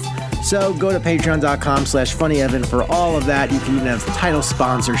stuff. So go to patreon.com/funnyevan for all of that. You can even have title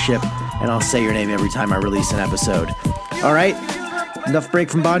sponsorship, and I'll say your name every time I release an episode. All right, enough break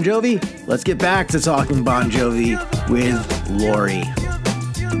from Bon Jovi. Let's get back to talking Bon Jovi with Lori.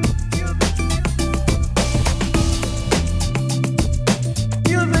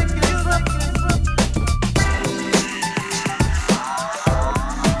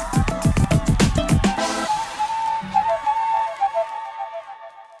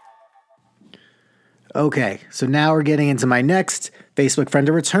 Okay, so now we're getting into my next Facebook friend,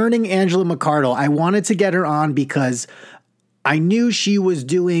 a returning Angela McArdle. I wanted to get her on because I knew she was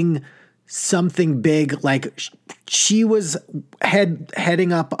doing something big. Like she was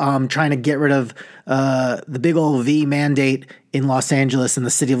heading up, trying to get rid of the big old V mandate in Los Angeles, in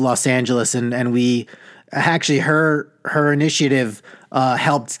the city of Los Angeles, and we actually her initiative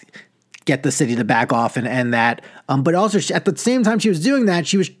helped get the city to back off and that. But also at the same time she was doing that,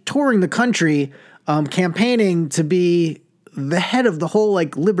 she was touring the country. Campaigning to be the head of the whole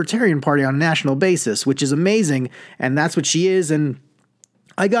like Libertarian Party on a national basis, which is amazing. And that's what she is. And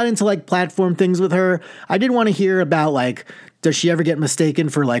I got into like platform things with her. I did want to hear about like, does she ever get mistaken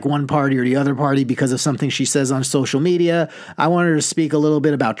for like one party or the other party because of something she says on social media? I wanted her to speak a little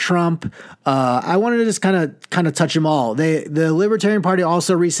bit about Trump. I wanted to just kind of touch them all. The Libertarian Party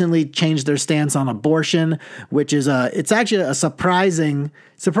also recently changed their stance on abortion, which is it's actually a surprising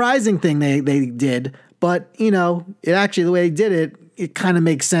thing they did. But you know, it actually the way they did it kind of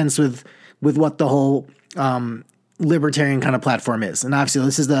makes sense with what the whole libertarian kind of platform is. And obviously,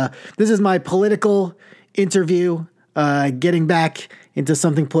 this is my political interview. Getting back into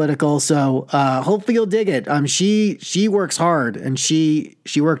something political. So hopefully you'll dig it. She works hard and she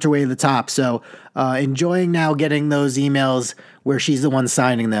worked her way to the top. So enjoying now getting those emails where she's the one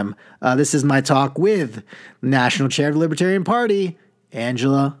signing them. This is my talk with National Chair of the Libertarian Party,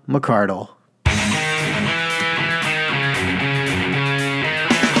 Angela McArdle.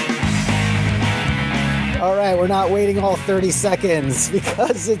 All right, we're not waiting all 30 seconds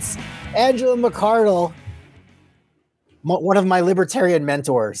because it's Angela McArdle, one of my libertarian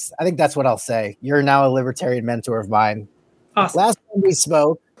mentors. I think that's what I'll say. You're now a libertarian mentor of mine. Awesome. Last time we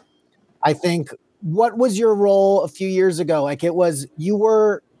spoke, I think, what was your role a few years ago? Like you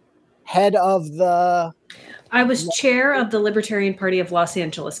were head of the... I was chair of the Libertarian Party of Los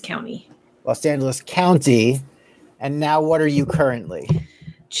Angeles County. Los Angeles County. And now what are you currently?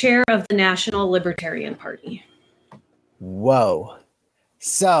 Chair of the National Libertarian Party. Whoa.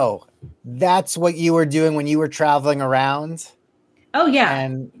 So that's what you were doing when you were traveling around? Oh, yeah.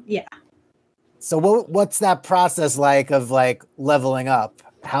 And yeah. So what's that process like of like leveling up?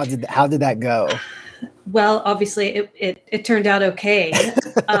 How did that go? Well, obviously it turned out okay.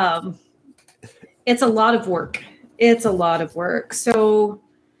 It's a lot of work. So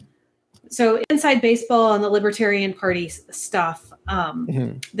inside baseball on the Libertarian Party stuff,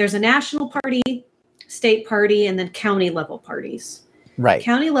 there's a national party, state party, and then county level parties. Right.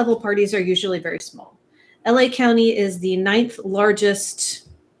 County level parties are usually very small. LA County is the 9th largest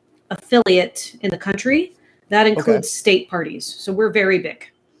affiliate in the country. That includes state parties. So we're very big.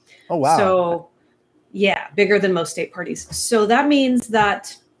 Oh, wow. So yeah, bigger than most state parties. So that means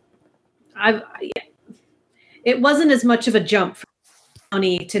that it wasn't as much of a jump from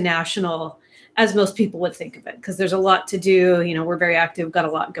county to national as most people would think of it, because there's a lot to do. You know, we're very active, got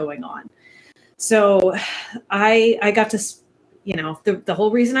a lot going on. So I got to, you know, the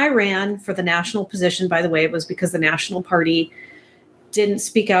whole reason I ran for the national position, by the way, was because the national party didn't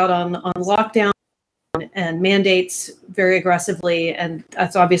speak out on lockdown and mandates very aggressively. And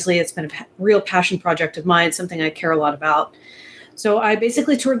that's obviously, it's been a real passion project of mine, something I care a lot about. So I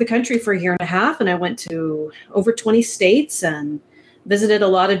basically toured the country for a year and a half, and I went to over 20 states and visited a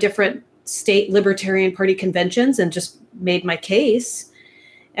lot of different state Libertarian Party conventions and just made my case.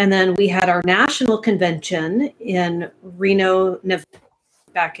 And then we had our national convention in Reno, Nevada,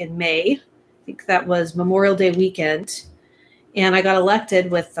 back in May. I think that was Memorial Day weekend. And I got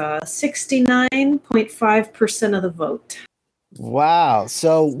elected with 69.5% of the vote. Wow.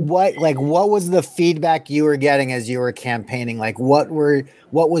 So what was the feedback you were getting as you were campaigning? Like what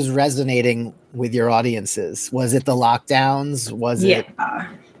was resonating with your audiences? Was it the lockdowns? Was it?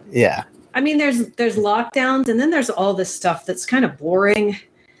 Yeah. I mean, there's lockdowns, and then there's all this stuff that's kind of boring.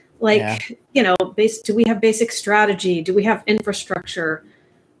 Like, do we have basic strategy? Do we have infrastructure?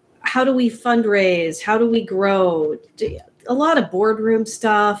 How do we fundraise? How do we grow? A lot of boardroom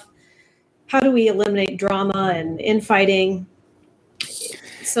stuff. How do we eliminate drama and infighting?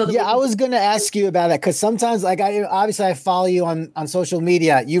 So I was going to ask you about that, because sometimes, like, I follow you on social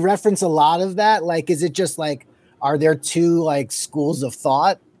media. You reference a lot of that. Like, is it just like, are there two like schools of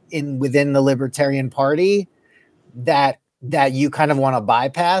thought within the Libertarian Party that you kind of want to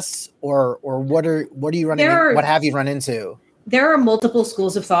bypass, or what are you running? What have you run into? There are multiple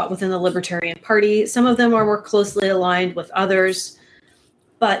schools of thought within the Libertarian Party. Some of them are more closely aligned with others.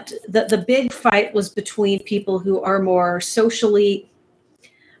 But the big fight was between people who are more socially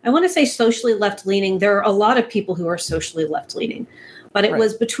left-leaning. There are a lot of people who are socially left-leaning. But it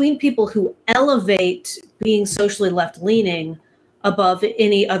was between people who elevate being socially left-leaning above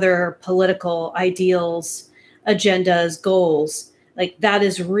any other political ideals, agendas, goals. Like, that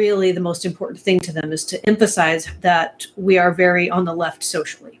is really the most important thing to them, is to emphasize that we are very on the left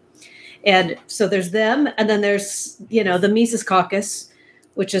socially. And so there's them, and then there's, the Mises Caucus,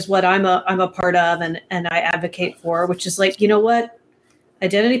 which is what I'm a part of and I advocate for, which is like,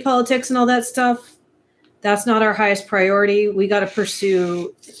 identity politics and all that stuff, that's not our highest priority. We got to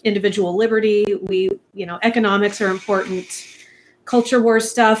pursue individual liberty. Economics are important. Culture war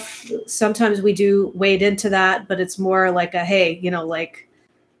stuff, sometimes we do wade into that, but it's more like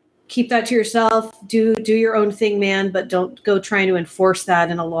keep that to yourself, do your own thing, man, but don't go trying to enforce that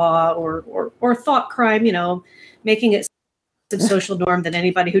in a law or thought crime, making it a social norm that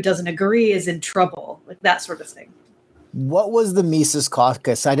anybody who doesn't agree is in trouble, like that sort of thing. What was the Mises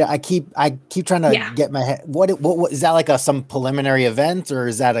Caucus? I keep trying to get my head. What is that, like some preliminary event, or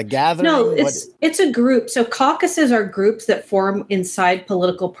is that a gathering? No, it's a group. So caucuses are groups that form inside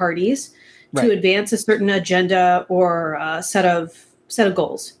political parties to advance a certain agenda or a set of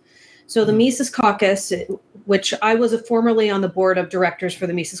goals. So the Mises Caucus, which I was formerly on the board of directors for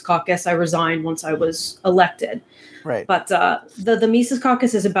the Mises Caucus, I resigned once I was elected. Right. But the Mises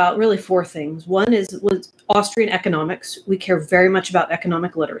Caucus is about really four things. One was Austrian economics. We care very much about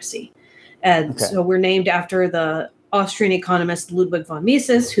economic literacy. And so we're named after the Austrian economist Ludwig von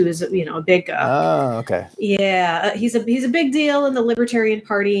Mises, who is, a big... he's a big deal in the Libertarian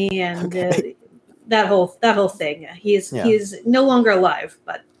Party and that whole thing. He's no longer alive,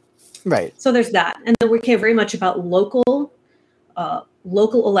 but... Right. So there's that. And then we care very much about local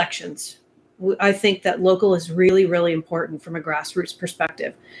elections. I think that local is really, really important from a grassroots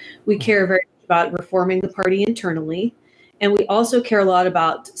perspective. We care very much about reforming the party internally. And we also care a lot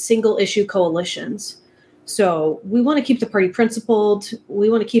about single issue coalitions. So we want to keep the party principled. We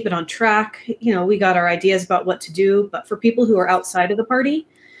want to keep it on track. We got our ideas about what to do. But for people who are outside of the party,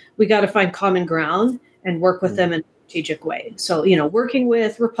 we got to find common ground and work with them in a strategic way. So, working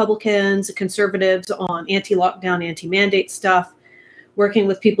with Republicans, conservatives on anti-lockdown, anti-mandate stuff, working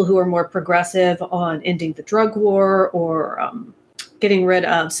with people who are more progressive on ending the drug war or getting rid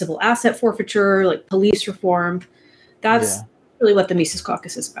of civil asset forfeiture, like police reform. That's really what the Mises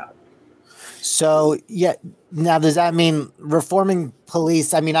Caucus is about. So, now does that mean reforming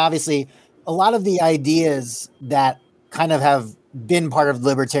police? I mean, obviously, a lot of the ideas that kind of have been part of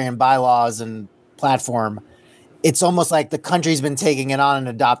libertarian bylaws and platform, it's almost like the country's been taking it on and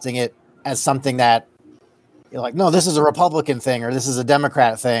adopting it as something that, you're like, no, this is a Republican thing or this is a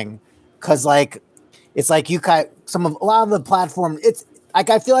Democrat thing. Cause it's like a lot of the platform, it's like,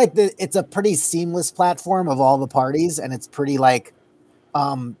 I feel like it's a pretty seamless platform of all the parties, and it's pretty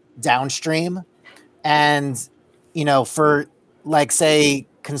downstream. And, for say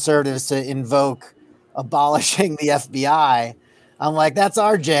conservatives to invoke abolishing the FBI, I'm like, that's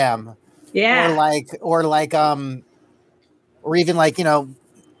our jam. Yeah. Or even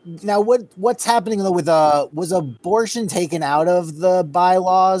now what's happening though with was abortion taken out of the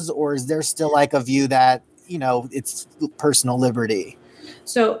bylaws, or is there still a view that it's personal liberty?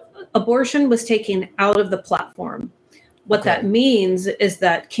 So abortion was taken out of the platform. What that means is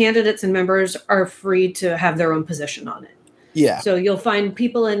that candidates and members are free to have their own position on it. Yeah. So you'll find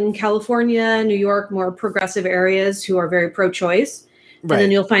people in California, New York, more progressive areas who are very pro-choice. Right. And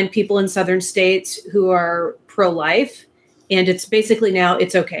then you'll find people in southern states who are pro-life. And it's basically now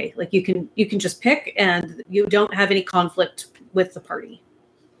it's okay. Like you can just pick and you don't have any conflict with the party.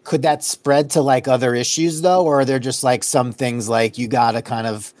 Could that spread to like other issues though? Or are there just like some things like you got to kind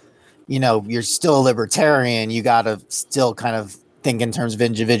of, you're still a libertarian. You got to still kind of think in terms of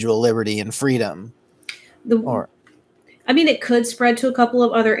individual liberty and freedom. It could spread to a couple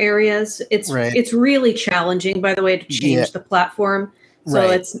of other areas. It's really challenging, by the way, to change the platform. So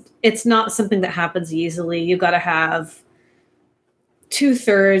it's not something that happens easily. You've got to have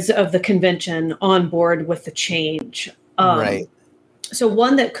 2/3 of the convention on board with the change. Right. So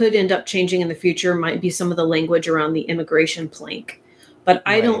one that could end up changing in the future might be some of the language around the immigration plank. But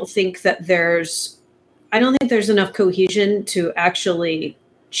I don't think there's enough cohesion to actually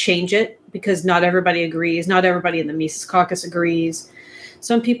change it because not everybody agrees. Not everybody in the Mises Caucus agrees.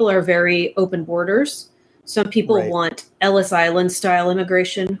 Some people are very open borders. Some people want Ellis Island style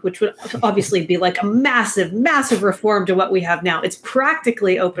immigration, which would obviously be like a massive, massive reform to what we have now. It's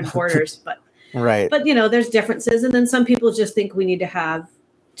practically open borders, but there's differences. And then some people just think we need to have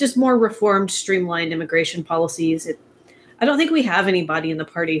just more reformed, streamlined immigration policies. I don't think we have anybody in the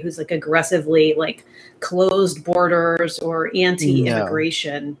party who's like aggressively like closed borders or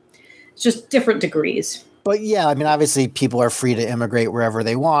anti-immigration. No. It's just different degrees. But yeah, obviously people are free to immigrate wherever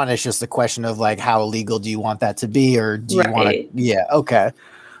they want. It's just a question of like, how illegal do you want that to be? Or do you want to, okay.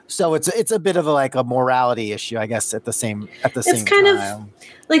 So it's a bit of a morality issue, I guess, at the same time. It's kind of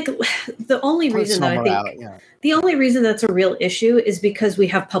like the only reason that I think the only reason that's a real issue is because we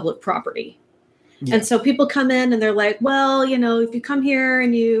have public property. Yeah. And so people come in and they're like, well, if you come here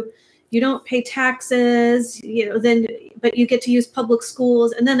and you don't pay taxes, then but you get to use public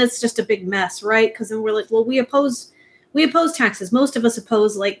schools, and then it's just a big mess, right? Because then we're like, well, we oppose taxes. Most of us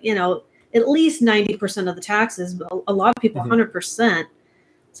oppose at least 90% of the taxes, but a lot of people 100%.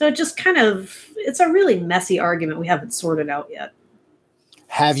 So it just it's a really messy argument we haven't sorted out yet.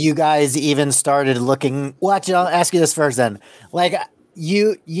 Have you guys even started looking? Well, actually, I'll ask you this first then. Like I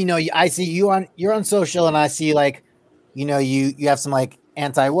see you're on social, and I see you have some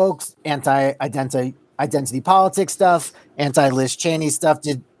anti-woke, anti-identity politics stuff, anti-Liz Cheney stuff.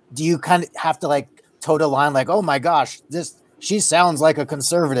 Do you kind of have to toe the line oh my gosh, she sounds like a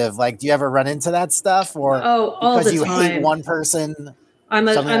conservative? Do you ever run into that stuff, or all because the you time. hate one person? I'm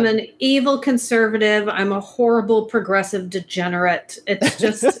an evil conservative. I'm a horrible progressive degenerate. It's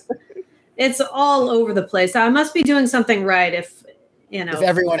just it's all over the place. I must be doing something right if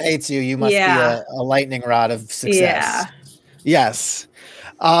everyone hates you, you must be a lightning rod of success. Yeah. Yes.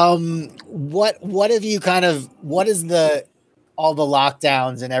 What have you what is all the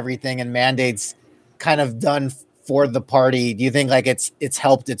lockdowns and everything and mandates kind of done for the party? Do you think it's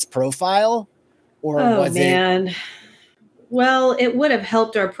helped its profile, or was it? Well, it would have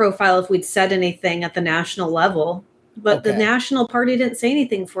helped our profile if we'd said anything at the national level, but the national party didn't say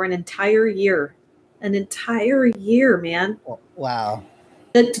anything for an entire year. An entire year, man. Wow.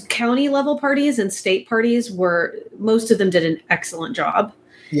 The county level parties and state parties most of them did an excellent job.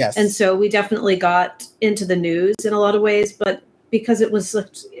 Yes. And so we definitely got into the news in a lot of ways, but because it was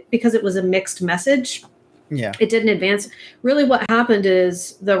a mixed message, it didn't advance. Really what happened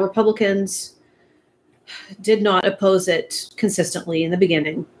is the Republicans did not oppose it consistently in the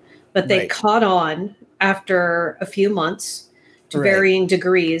beginning, but they caught on after a few months to varying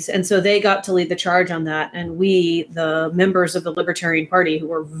degrees. And so they got to lead the charge on that. And we, the members of the Libertarian Party who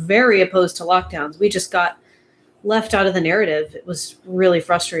were very opposed to lockdowns, we just got left out of the narrative. It was really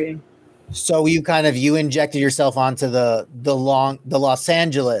frustrating. So you injected yourself onto the Los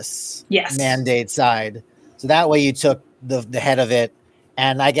Angeles mandate side. So that way you took the head of it.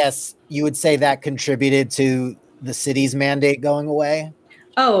 And I guess you would say that contributed to the city's mandate going away?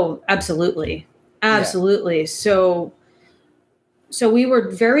 Oh, absolutely. Absolutely. Yeah. So we were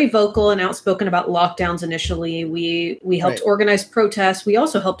very vocal and outspoken about lockdowns initially. We helped organize protests. We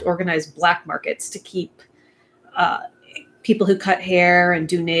also helped organize black markets to keep people who cut hair and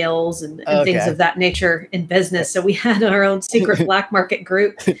do nails and things of that nature in business. So we had our own secret black market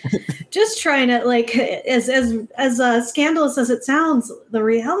group, just trying to as scandalous as it sounds, the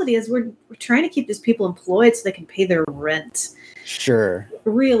reality is we're trying to keep these people employed so they can pay their rent. Sure.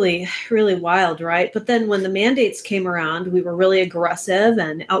 Really, really wild, right? But then when the mandates came around, we were really aggressive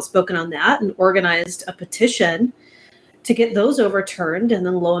and outspoken on that and organized a petition to get those overturned. And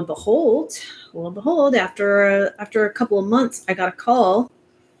then lo and behold, after a couple of months, I got a call,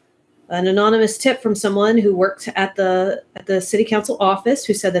 an anonymous tip from someone who worked at the city council office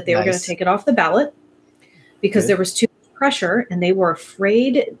who said that they were going to take it off the ballot because there was too much pressure, and they were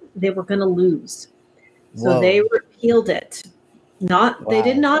afraid they were going to lose. So they repealed it. They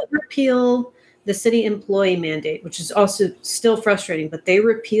did not repeal the city employee mandate, which is also still frustrating, but they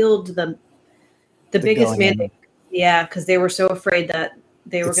repealed the biggest mandate. Yeah, because they were so afraid that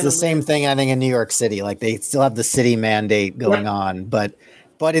they were going to lose. It's the same thing, I think, in New York City. Like, they still have the city mandate going on, but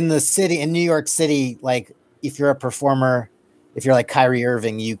in the city, in New York City, like, if you're a performer, if you're like Kyrie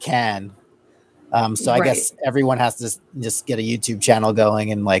Irving, you can. So I guess everyone has to just get a YouTube channel going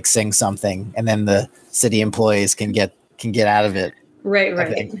and like sing something, and then the city employees can get out of it.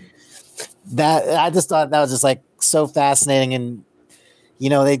 Right. That I just thought that was just like so fascinating, and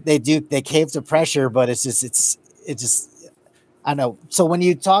they cave to pressure, but it's just I don't know. So when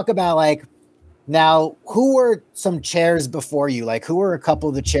you talk about like now, who were some chairs before you? Like, who were a couple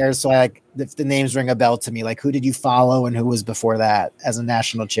of the chairs? So if the names ring a bell to me, like who did you follow and who was before that as a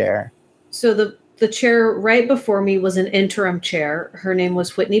national chair? So the chair right before me was an interim chair. Her name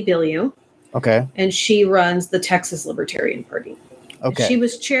was Whitney Bilyeu. Okay. And she runs the Texas Libertarian Party. Okay. She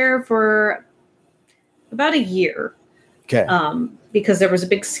was chair for about a year. Okay. Because there was a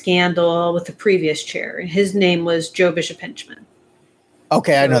big scandal with the previous chair. His name was Joe Bishop Henchman.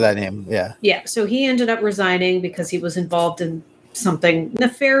 Okay, I know that name. Yeah. Yeah. So he ended up resigning because he was involved in something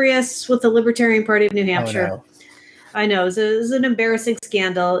nefarious with the Libertarian Party of New Hampshire. Oh, no. I know. It was an embarrassing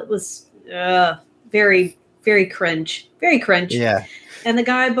scandal. It was very, very cringe. Very cringe. Yeah. And the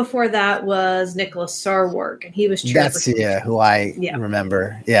guy before that was Nicholas Sarwark, and he was chair. That's who I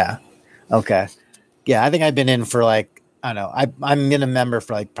remember. Yeah. Okay. Yeah, I think I've been in for like, I don't know. I'm been a member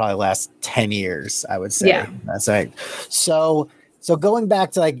for like probably the last 10 years, I would say. Yeah. That's right. So going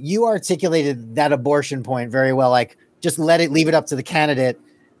back to like, you articulated that abortion point very well. Like, just leave it up to the candidate.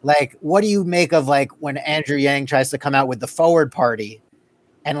 Like, what do you make of like when Andrew Yang tries to come out with the Forward Party,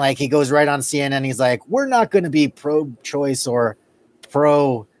 and like he goes right on CNN, he's like, we're not going to be pro-choice or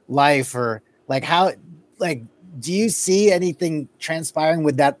pro-life, or like how, like, do you see anything transpiring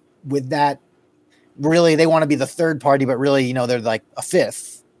with that? Really, they want to be the third party, but really, they're like a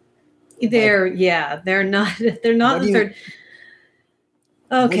fifth. They're not the third.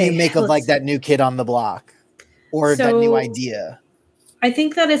 Okay. What do you make of like that new kid on the block, or that new idea? I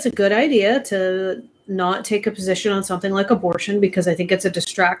think that it's a good idea to not take a position on something like abortion, because I think it's a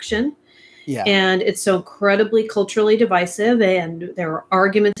distraction. Yeah. And it's so incredibly culturally divisive, and there are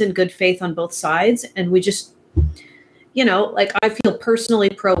arguments in good faith on both sides. And we just, like, I feel personally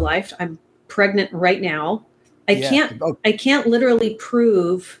pro-life. I'm pregnant right now. I can't literally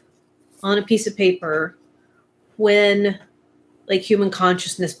prove on a piece of paper when like human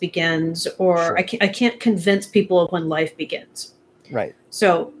consciousness begins, or sure. I can't convince people of when life begins. Right.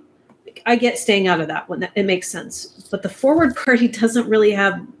 So I get staying out of that one. It makes sense. But the Forward Party doesn't really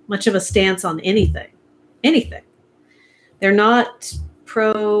have much of a stance on anything. They're not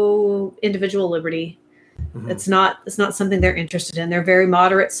pro individual liberty. Mm-hmm. It's not something they're interested in. They're very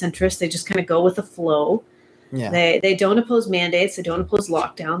moderate centrist. They just kind of go with the flow. Yeah. They don't oppose mandates. They don't oppose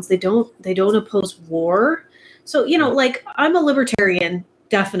lockdowns. They don't oppose war. So, like, I'm a libertarian,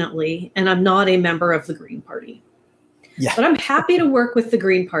 definitely, and I'm not a member of the Green Party. Yeah. But I'm happy to work with the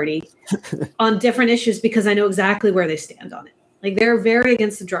Green Party on different issues, because I know exactly where they stand on it. Like, they're very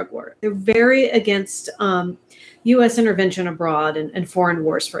against the drug war. They're very against U.S. intervention abroad and foreign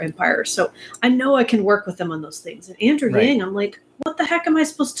wars for empires. So I know I can work with them on those things. And Andrew Yang, I'm like, what the heck am I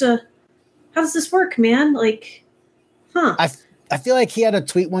supposed to? How does this work, man? Like, I feel like he had a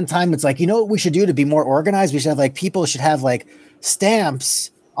tweet one time. It's like, what we should do to be more organized? We should have like people should have like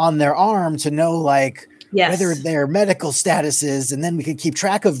stamps on their arm to know like whether their medical status is, and then we could keep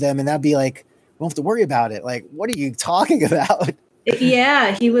track of them, and that'd be like, we don't have to worry about it. Like, what are you talking about?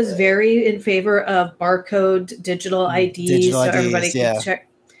 Yeah, he was very in favor of barcode digital IDs, so everybody can check.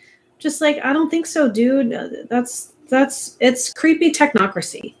 Just like, I don't think so, dude. It's creepy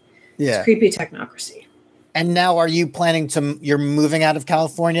technocracy. Yeah, it's creepy technocracy. And now, are you planning you're moving out of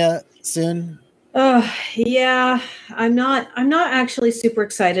California soon? Yeah, I'm not actually super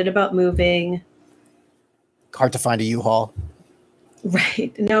excited about moving. Hard to find a U-Haul.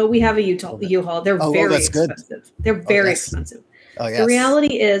 Right. No, we have a U-Haul. They're very expensive. Good. They're very expensive. Oh, yes. The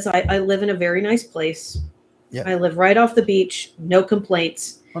reality is I live in a very nice place. Yep. I live right off the beach, no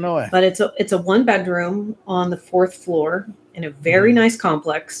complaints. Oh, no way. But it's a 1-bedroom on the 4th floor in a very nice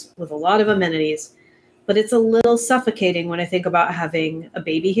complex with a lot of amenities. But it's a little suffocating when I think about having a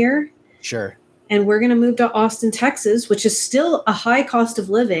baby here. Sure. And we're going to move to Austin, Texas, which is still a high cost of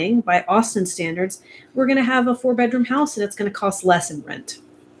living by Austin standards. We're going to have a 4-bedroom house, and it's going to cost less in rent.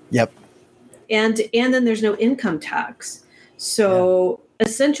 Yep. And then there's no income tax. So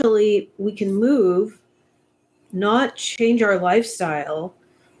essentially we can move not change our lifestyle,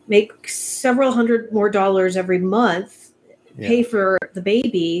 make several hundred more dollars every month, pay for the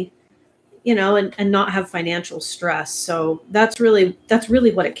baby, and not have financial stress. So that's really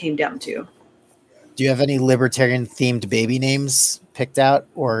what it came down to. Do you have any libertarian themed baby names picked out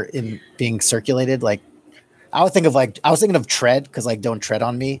or in being circulated? Like, I was thinking of Tread, because like don't tread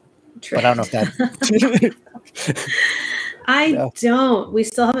on me. But I don't know if that. I don't. We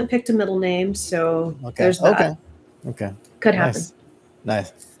still haven't picked a middle name, so there's that. Okay. Could happen.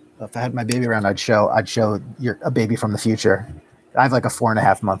 Nice. If I had my baby around, I'd show a baby from the future. I have like a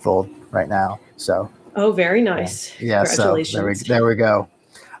 4.5-month-old right now. So. Oh, very nice. Yeah. Congratulations. So there we go.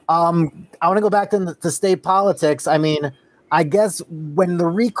 I want to go back to state politics. I mean, I guess when the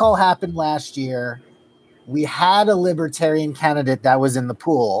recall happened last year, we had a libertarian candidate that was in the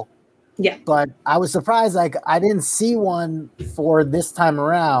pool. Yeah. But I was surprised, like, I didn't see one for this time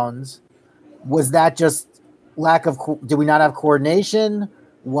around. Was that just did we not have coordination?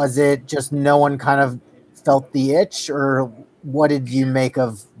 Was it just no one kind of felt the itch, or what did you make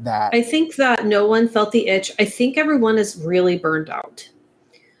of that? I think that no one felt the itch. I think everyone is really burned out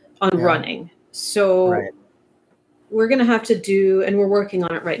on running. So we're going to have to do, and we're working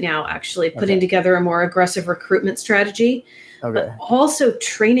on it right now, actually, putting together a more aggressive recruitment strategy. But also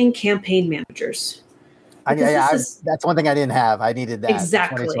training campaign managers. That's one thing I didn't have. I needed that.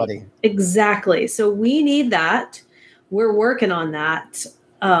 Exactly. Exactly. So we need that. We're working on that.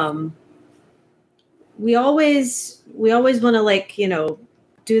 We always want to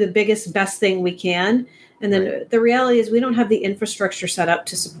do the best thing we can. And then the reality is we don't have the infrastructure set up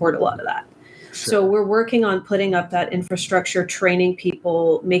to support a lot of that. Sure. So we're working on putting up that infrastructure, training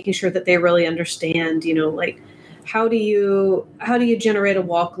people, making sure that they really understand, how do you generate a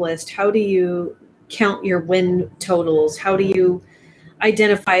walk list? How do you count your win totals? How do you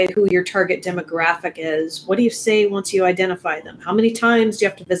identify who your target demographic is? What do you say once you identify them? How many times do you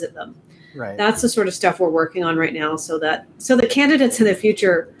have to visit them? Right. That's the sort of stuff we're working on right now, so the candidates in the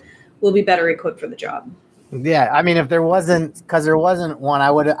future will be better equipped for the job. Yeah, I mean, if there wasn't one, I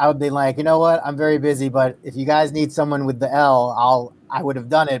would be like, you know what, I'm very busy, but if you guys need someone with the L, I would have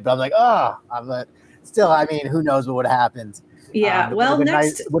done it. But I'm like, still, I mean, who knows what would have happened? Yeah, it would have been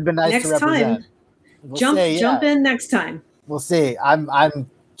nice next to represent. Time, jump in next time. We'll see. I'm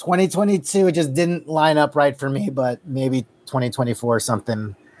 2022. It just didn't line up right for me, but maybe 2024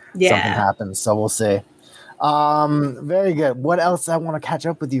 something happens. So we'll see. Very good. What else I want to catch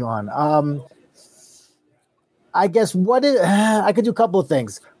up with you on? I guess I could do a couple of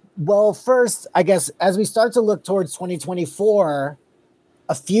things. Well, first, I guess as we start to look towards 2024,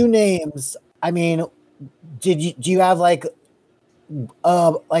 a few names. I mean, do you have like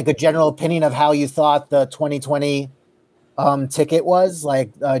a general opinion of how you thought the 2020 ticket was?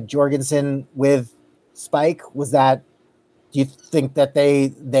 Like Jorgensen with Spike, was that? Do you think that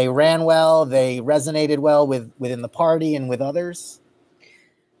they ran well? They resonated well within the party and with others?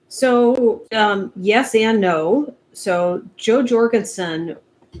 So yes and no. So Jo Jorgensen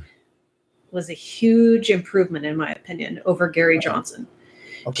was a huge improvement, in my opinion, over Gary Johnson.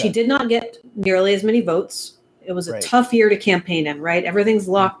 Okay. She did not get nearly as many votes. It was a tough year to campaign in, right? Everything's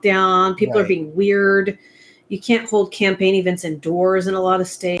locked down. People are being weird. You can't hold campaign events indoors in a lot of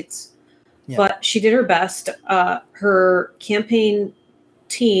states. Yeah. But she did her best. Her campaign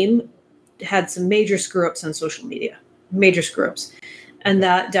team had some major screw-ups on social media. Major screw-ups. And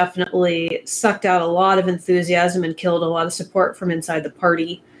that definitely sucked out a lot of enthusiasm and killed a lot of support from inside the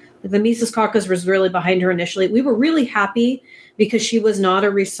party. The Mises Caucus was really behind her initially. We were really happy because she was not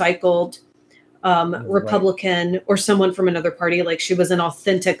a recycled Republican or someone from another party. Like, she was an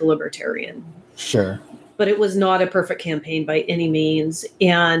authentic libertarian. Sure. But it was not a perfect campaign by any means.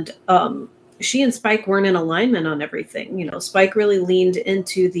 And she and Spike weren't in alignment on everything. Spike really leaned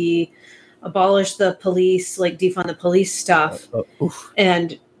into the abolish the police, like defund the police stuff,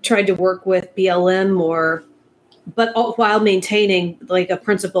 and tried to work with BLM more, but while maintaining like a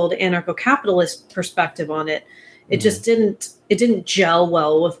principled anarcho-capitalist perspective on it. It just didn't gel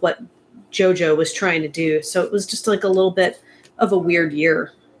well with what JoJo was trying to do. So it was just like a little bit of a weird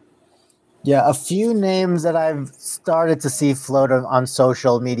year. Yeah, a few names that I've started to see float on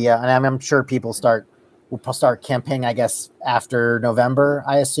social media, and I'm sure people will start campaigning, I guess, after November,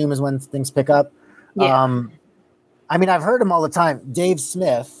 I assume, is when things pick up. Yeah. I mean, I've heard him all the time. Dave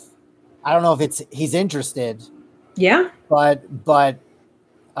Smith, I don't know if he's interested. Yeah. But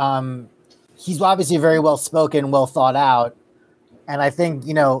he's obviously very well spoken, well thought out. And I think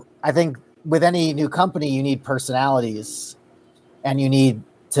with any new company, you need personalities and you need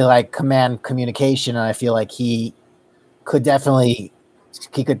to like command communication. And I feel like he could,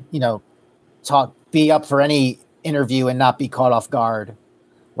 talk be up for any interview and not be caught off guard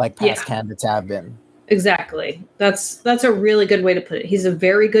like past Yeah. candidates have been. Exactly. That's a really good way to put it. He's a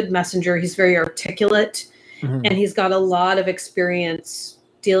very good messenger. He's very articulate, Mhm. and he's got a lot of experience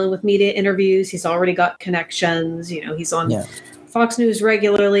dealing with media interviews. He's already got connections. You know, he's on Yeah. Fox News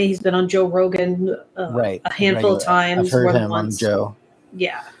regularly. He's been on Joe Rogan Right. a handful of Regular. times. I've heard more than him on once. Joe.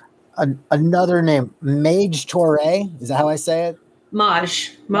 Yeah. Another name, Mage Toure. Is that how I say it?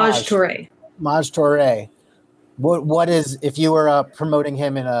 Maj Maj. Toure. Maj Toure. What is, if you were promoting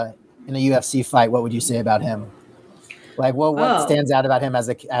him in a UFC fight, what would you say about him? Like what Oh. stands out about him as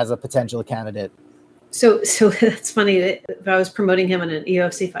a potential candidate? So it's funny that if I was promoting him in an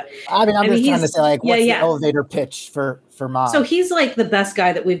UFC fight. I mean, I'm just trying to say, like, what's the elevator pitch for Maj? So he's like the best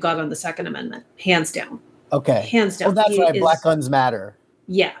guy that we've got on the Second Amendment, hands down. Okay. Hands down. Oh, that's He right. is- Black Guns Matter.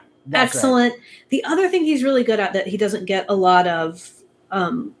 Yeah. That's Excellent. The other thing he's really good at that he doesn't get a lot of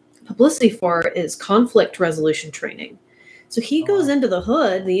publicity for is conflict resolution training. So he goes into the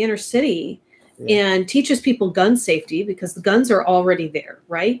hood, the inner city, and teaches people gun safety because the guns are already there,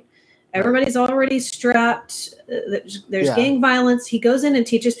 right? Everybody's already strapped. There's gang violence. He goes in and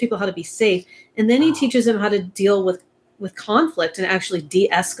teaches people how to be safe, and then he teaches them how to deal with conflict and actually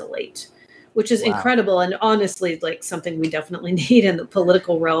de-escalate, which is incredible and honestly like something we definitely need in the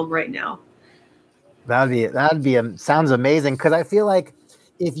political realm right now. That'd be sounds amazing, because I feel like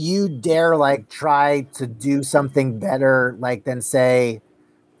if you dare like try to do something better, like than say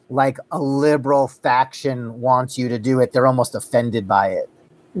like a liberal faction wants you to do it, they're almost offended by it.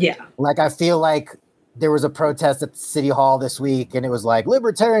 Yeah. Like I feel like there was a protest at City Hall this week, and it was like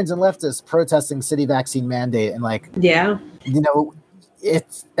libertarians and leftists protesting city vaccine mandate, and like you know,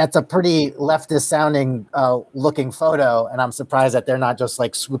 that's a pretty leftist sounding looking photo, and I'm surprised that they're not just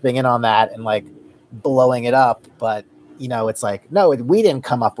like swooping in on that and like blowing it up. But you know, it's like, no, we didn't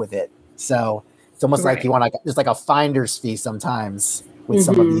come up with it. So it's almost like you want like just like a finder's fee sometimes with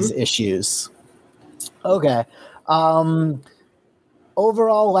some of these issues. Okay.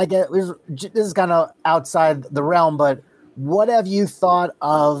 Overall, like this is kind of outside the realm, but what have you thought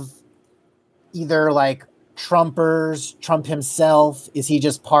of either like Trumpers, Trump himself? Is he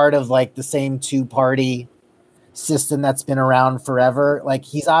just part of like the same two-party system that's been around forever? Like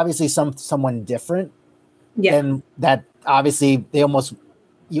he's obviously someone different. Yeah. And that obviously they almost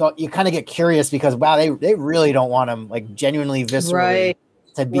you kind of get curious because wow, they really don't want him like genuinely viscerally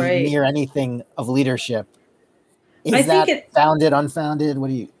to be near anything of leadership. Is that founded, unfounded? What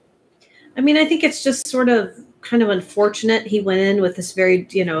do you? I mean, I think it's just sort of kind of unfortunate. He went in with this very,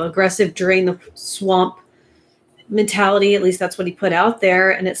 aggressive drain the swamp mentality. At least that's what he put out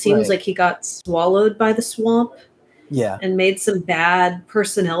there. And it seems like he got swallowed by the swamp. Yeah. And made some bad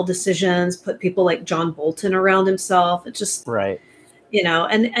personnel decisions, put people like John Bolton around himself. It just, and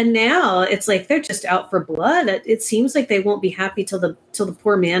now it's like they're just out for blood. It seems like they won't be happy till the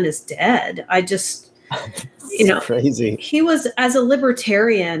poor man is dead. I just, crazy. He was, as a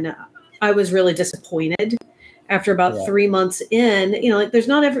libertarian, I was really disappointed after about 3 months in. Like there's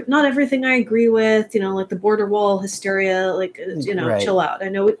not everything I agree with. Like the border wall hysteria. Like chill out. I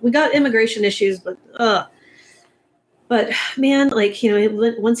know we got immigration issues, but man, like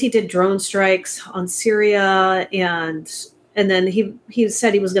once he did drone strikes on Syria, and then he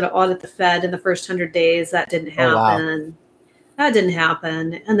said he was going to audit the Fed in the first 100 days. That didn't happen. Oh, wow. That didn't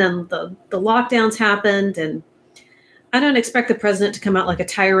happen. And then the lockdowns happened, and I don't expect the president to come out like a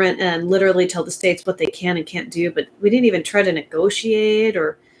tyrant and literally tell the states what they can and can't do, but we didn't even try to negotiate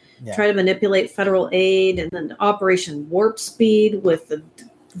or try to manipulate federal aid. And then Operation Warp Speed with the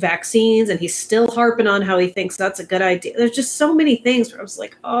vaccines, and he's still harping on how he thinks that's a good idea. There's just so many things where I was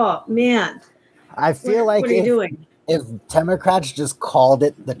like, oh man, I feel like what are you doing? If Democrats just called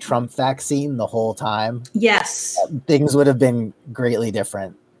it the Trump vaccine the whole time, yes, things would have been greatly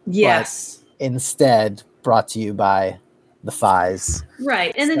different. Yes. But instead, brought to you by the Fies.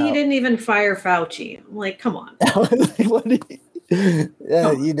 Right. And then he didn't even fire Fauci. I'm like, come on.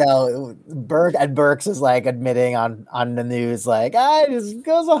 Burks is like admitting on the news, like, I just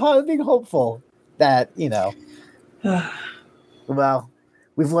goes being hopeful that, well,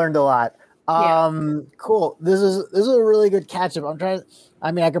 we've learned a lot. Cool. This is a really good catch up.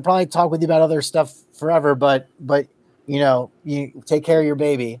 I could probably talk with you about other stuff forever, but you take care of your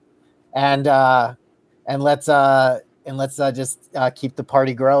baby and let's just keep the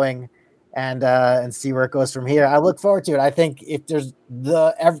party growing and see where it goes from here. I look forward to it. I think if there's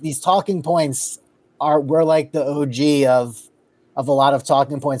these talking points we're like the OG of a lot of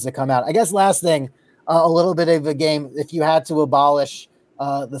talking points that come out. I guess last thing, a little bit of a game. If you had to abolish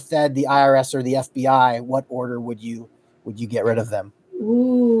the Fed, the IRS, or the FBI, what order would you get rid of them?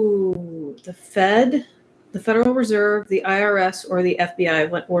 Ooh. the Fed, the Federal Reserve, the IRS, or the FBI.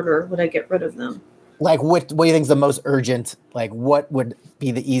 What order would I get rid of them? Like, what do you think is the most urgent? Like, what would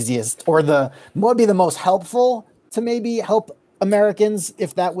be the easiest, or what would be the most helpful to maybe help Americans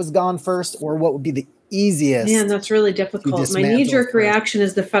if that was gone first, or what would be the easiest? Man, that's really difficult. My knee-jerk reaction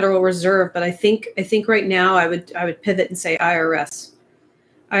is the Federal Reserve, but I think right now I would pivot and say IRS.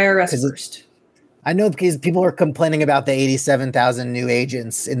 IRS first. I know because people are complaining about the 87,000 new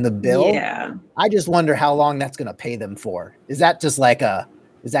agents in the bill. Yeah. I just wonder how long that's going to pay them for. Is that just like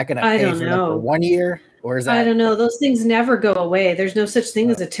is that going to pay for them for 1 year? Or is that? I don't know. Those things never go away. There's no such thing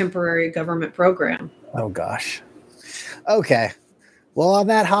as a temporary government program. Oh, gosh. Okay. Well, on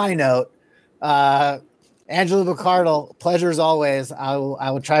that high note, Angela McArdle, pleasure as always. I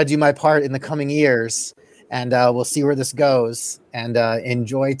will try to do my part in the coming years, and we'll see where this goes. And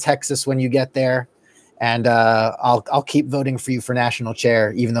enjoy Texas when you get there. And I'll keep voting for you for national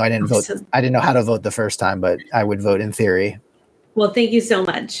chair, even though I didn't vote. I didn't know how to vote the first time, but I would vote in theory. Well, thank you so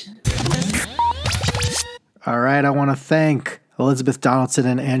much. All right. I want to thank Elizabeth Donaldson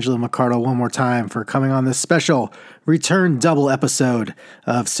and Angela McArdle one more time for coming on this special return double episode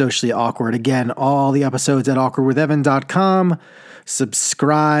of Socially Awkward. Again, all the episodes at awkwardwithevan.com.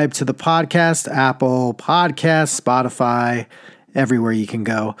 Subscribe to the podcast, Apple Podcasts, Spotify, everywhere you can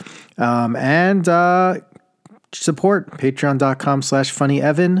go. And support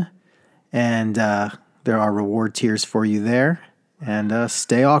patreon.com/funnyevan. And there are reward tiers for you there. And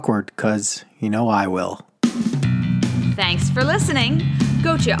stay awkward, because you know I will. Thanks for listening.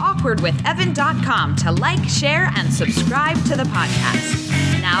 Go to awkwardwithevan.com to like, share, and subscribe to the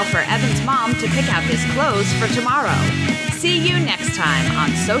podcast. Now for Evan's mom to pick out his clothes for tomorrow. See you next time on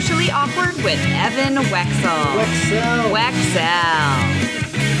Socially Awkward with Evan Wecksell. Wecksell.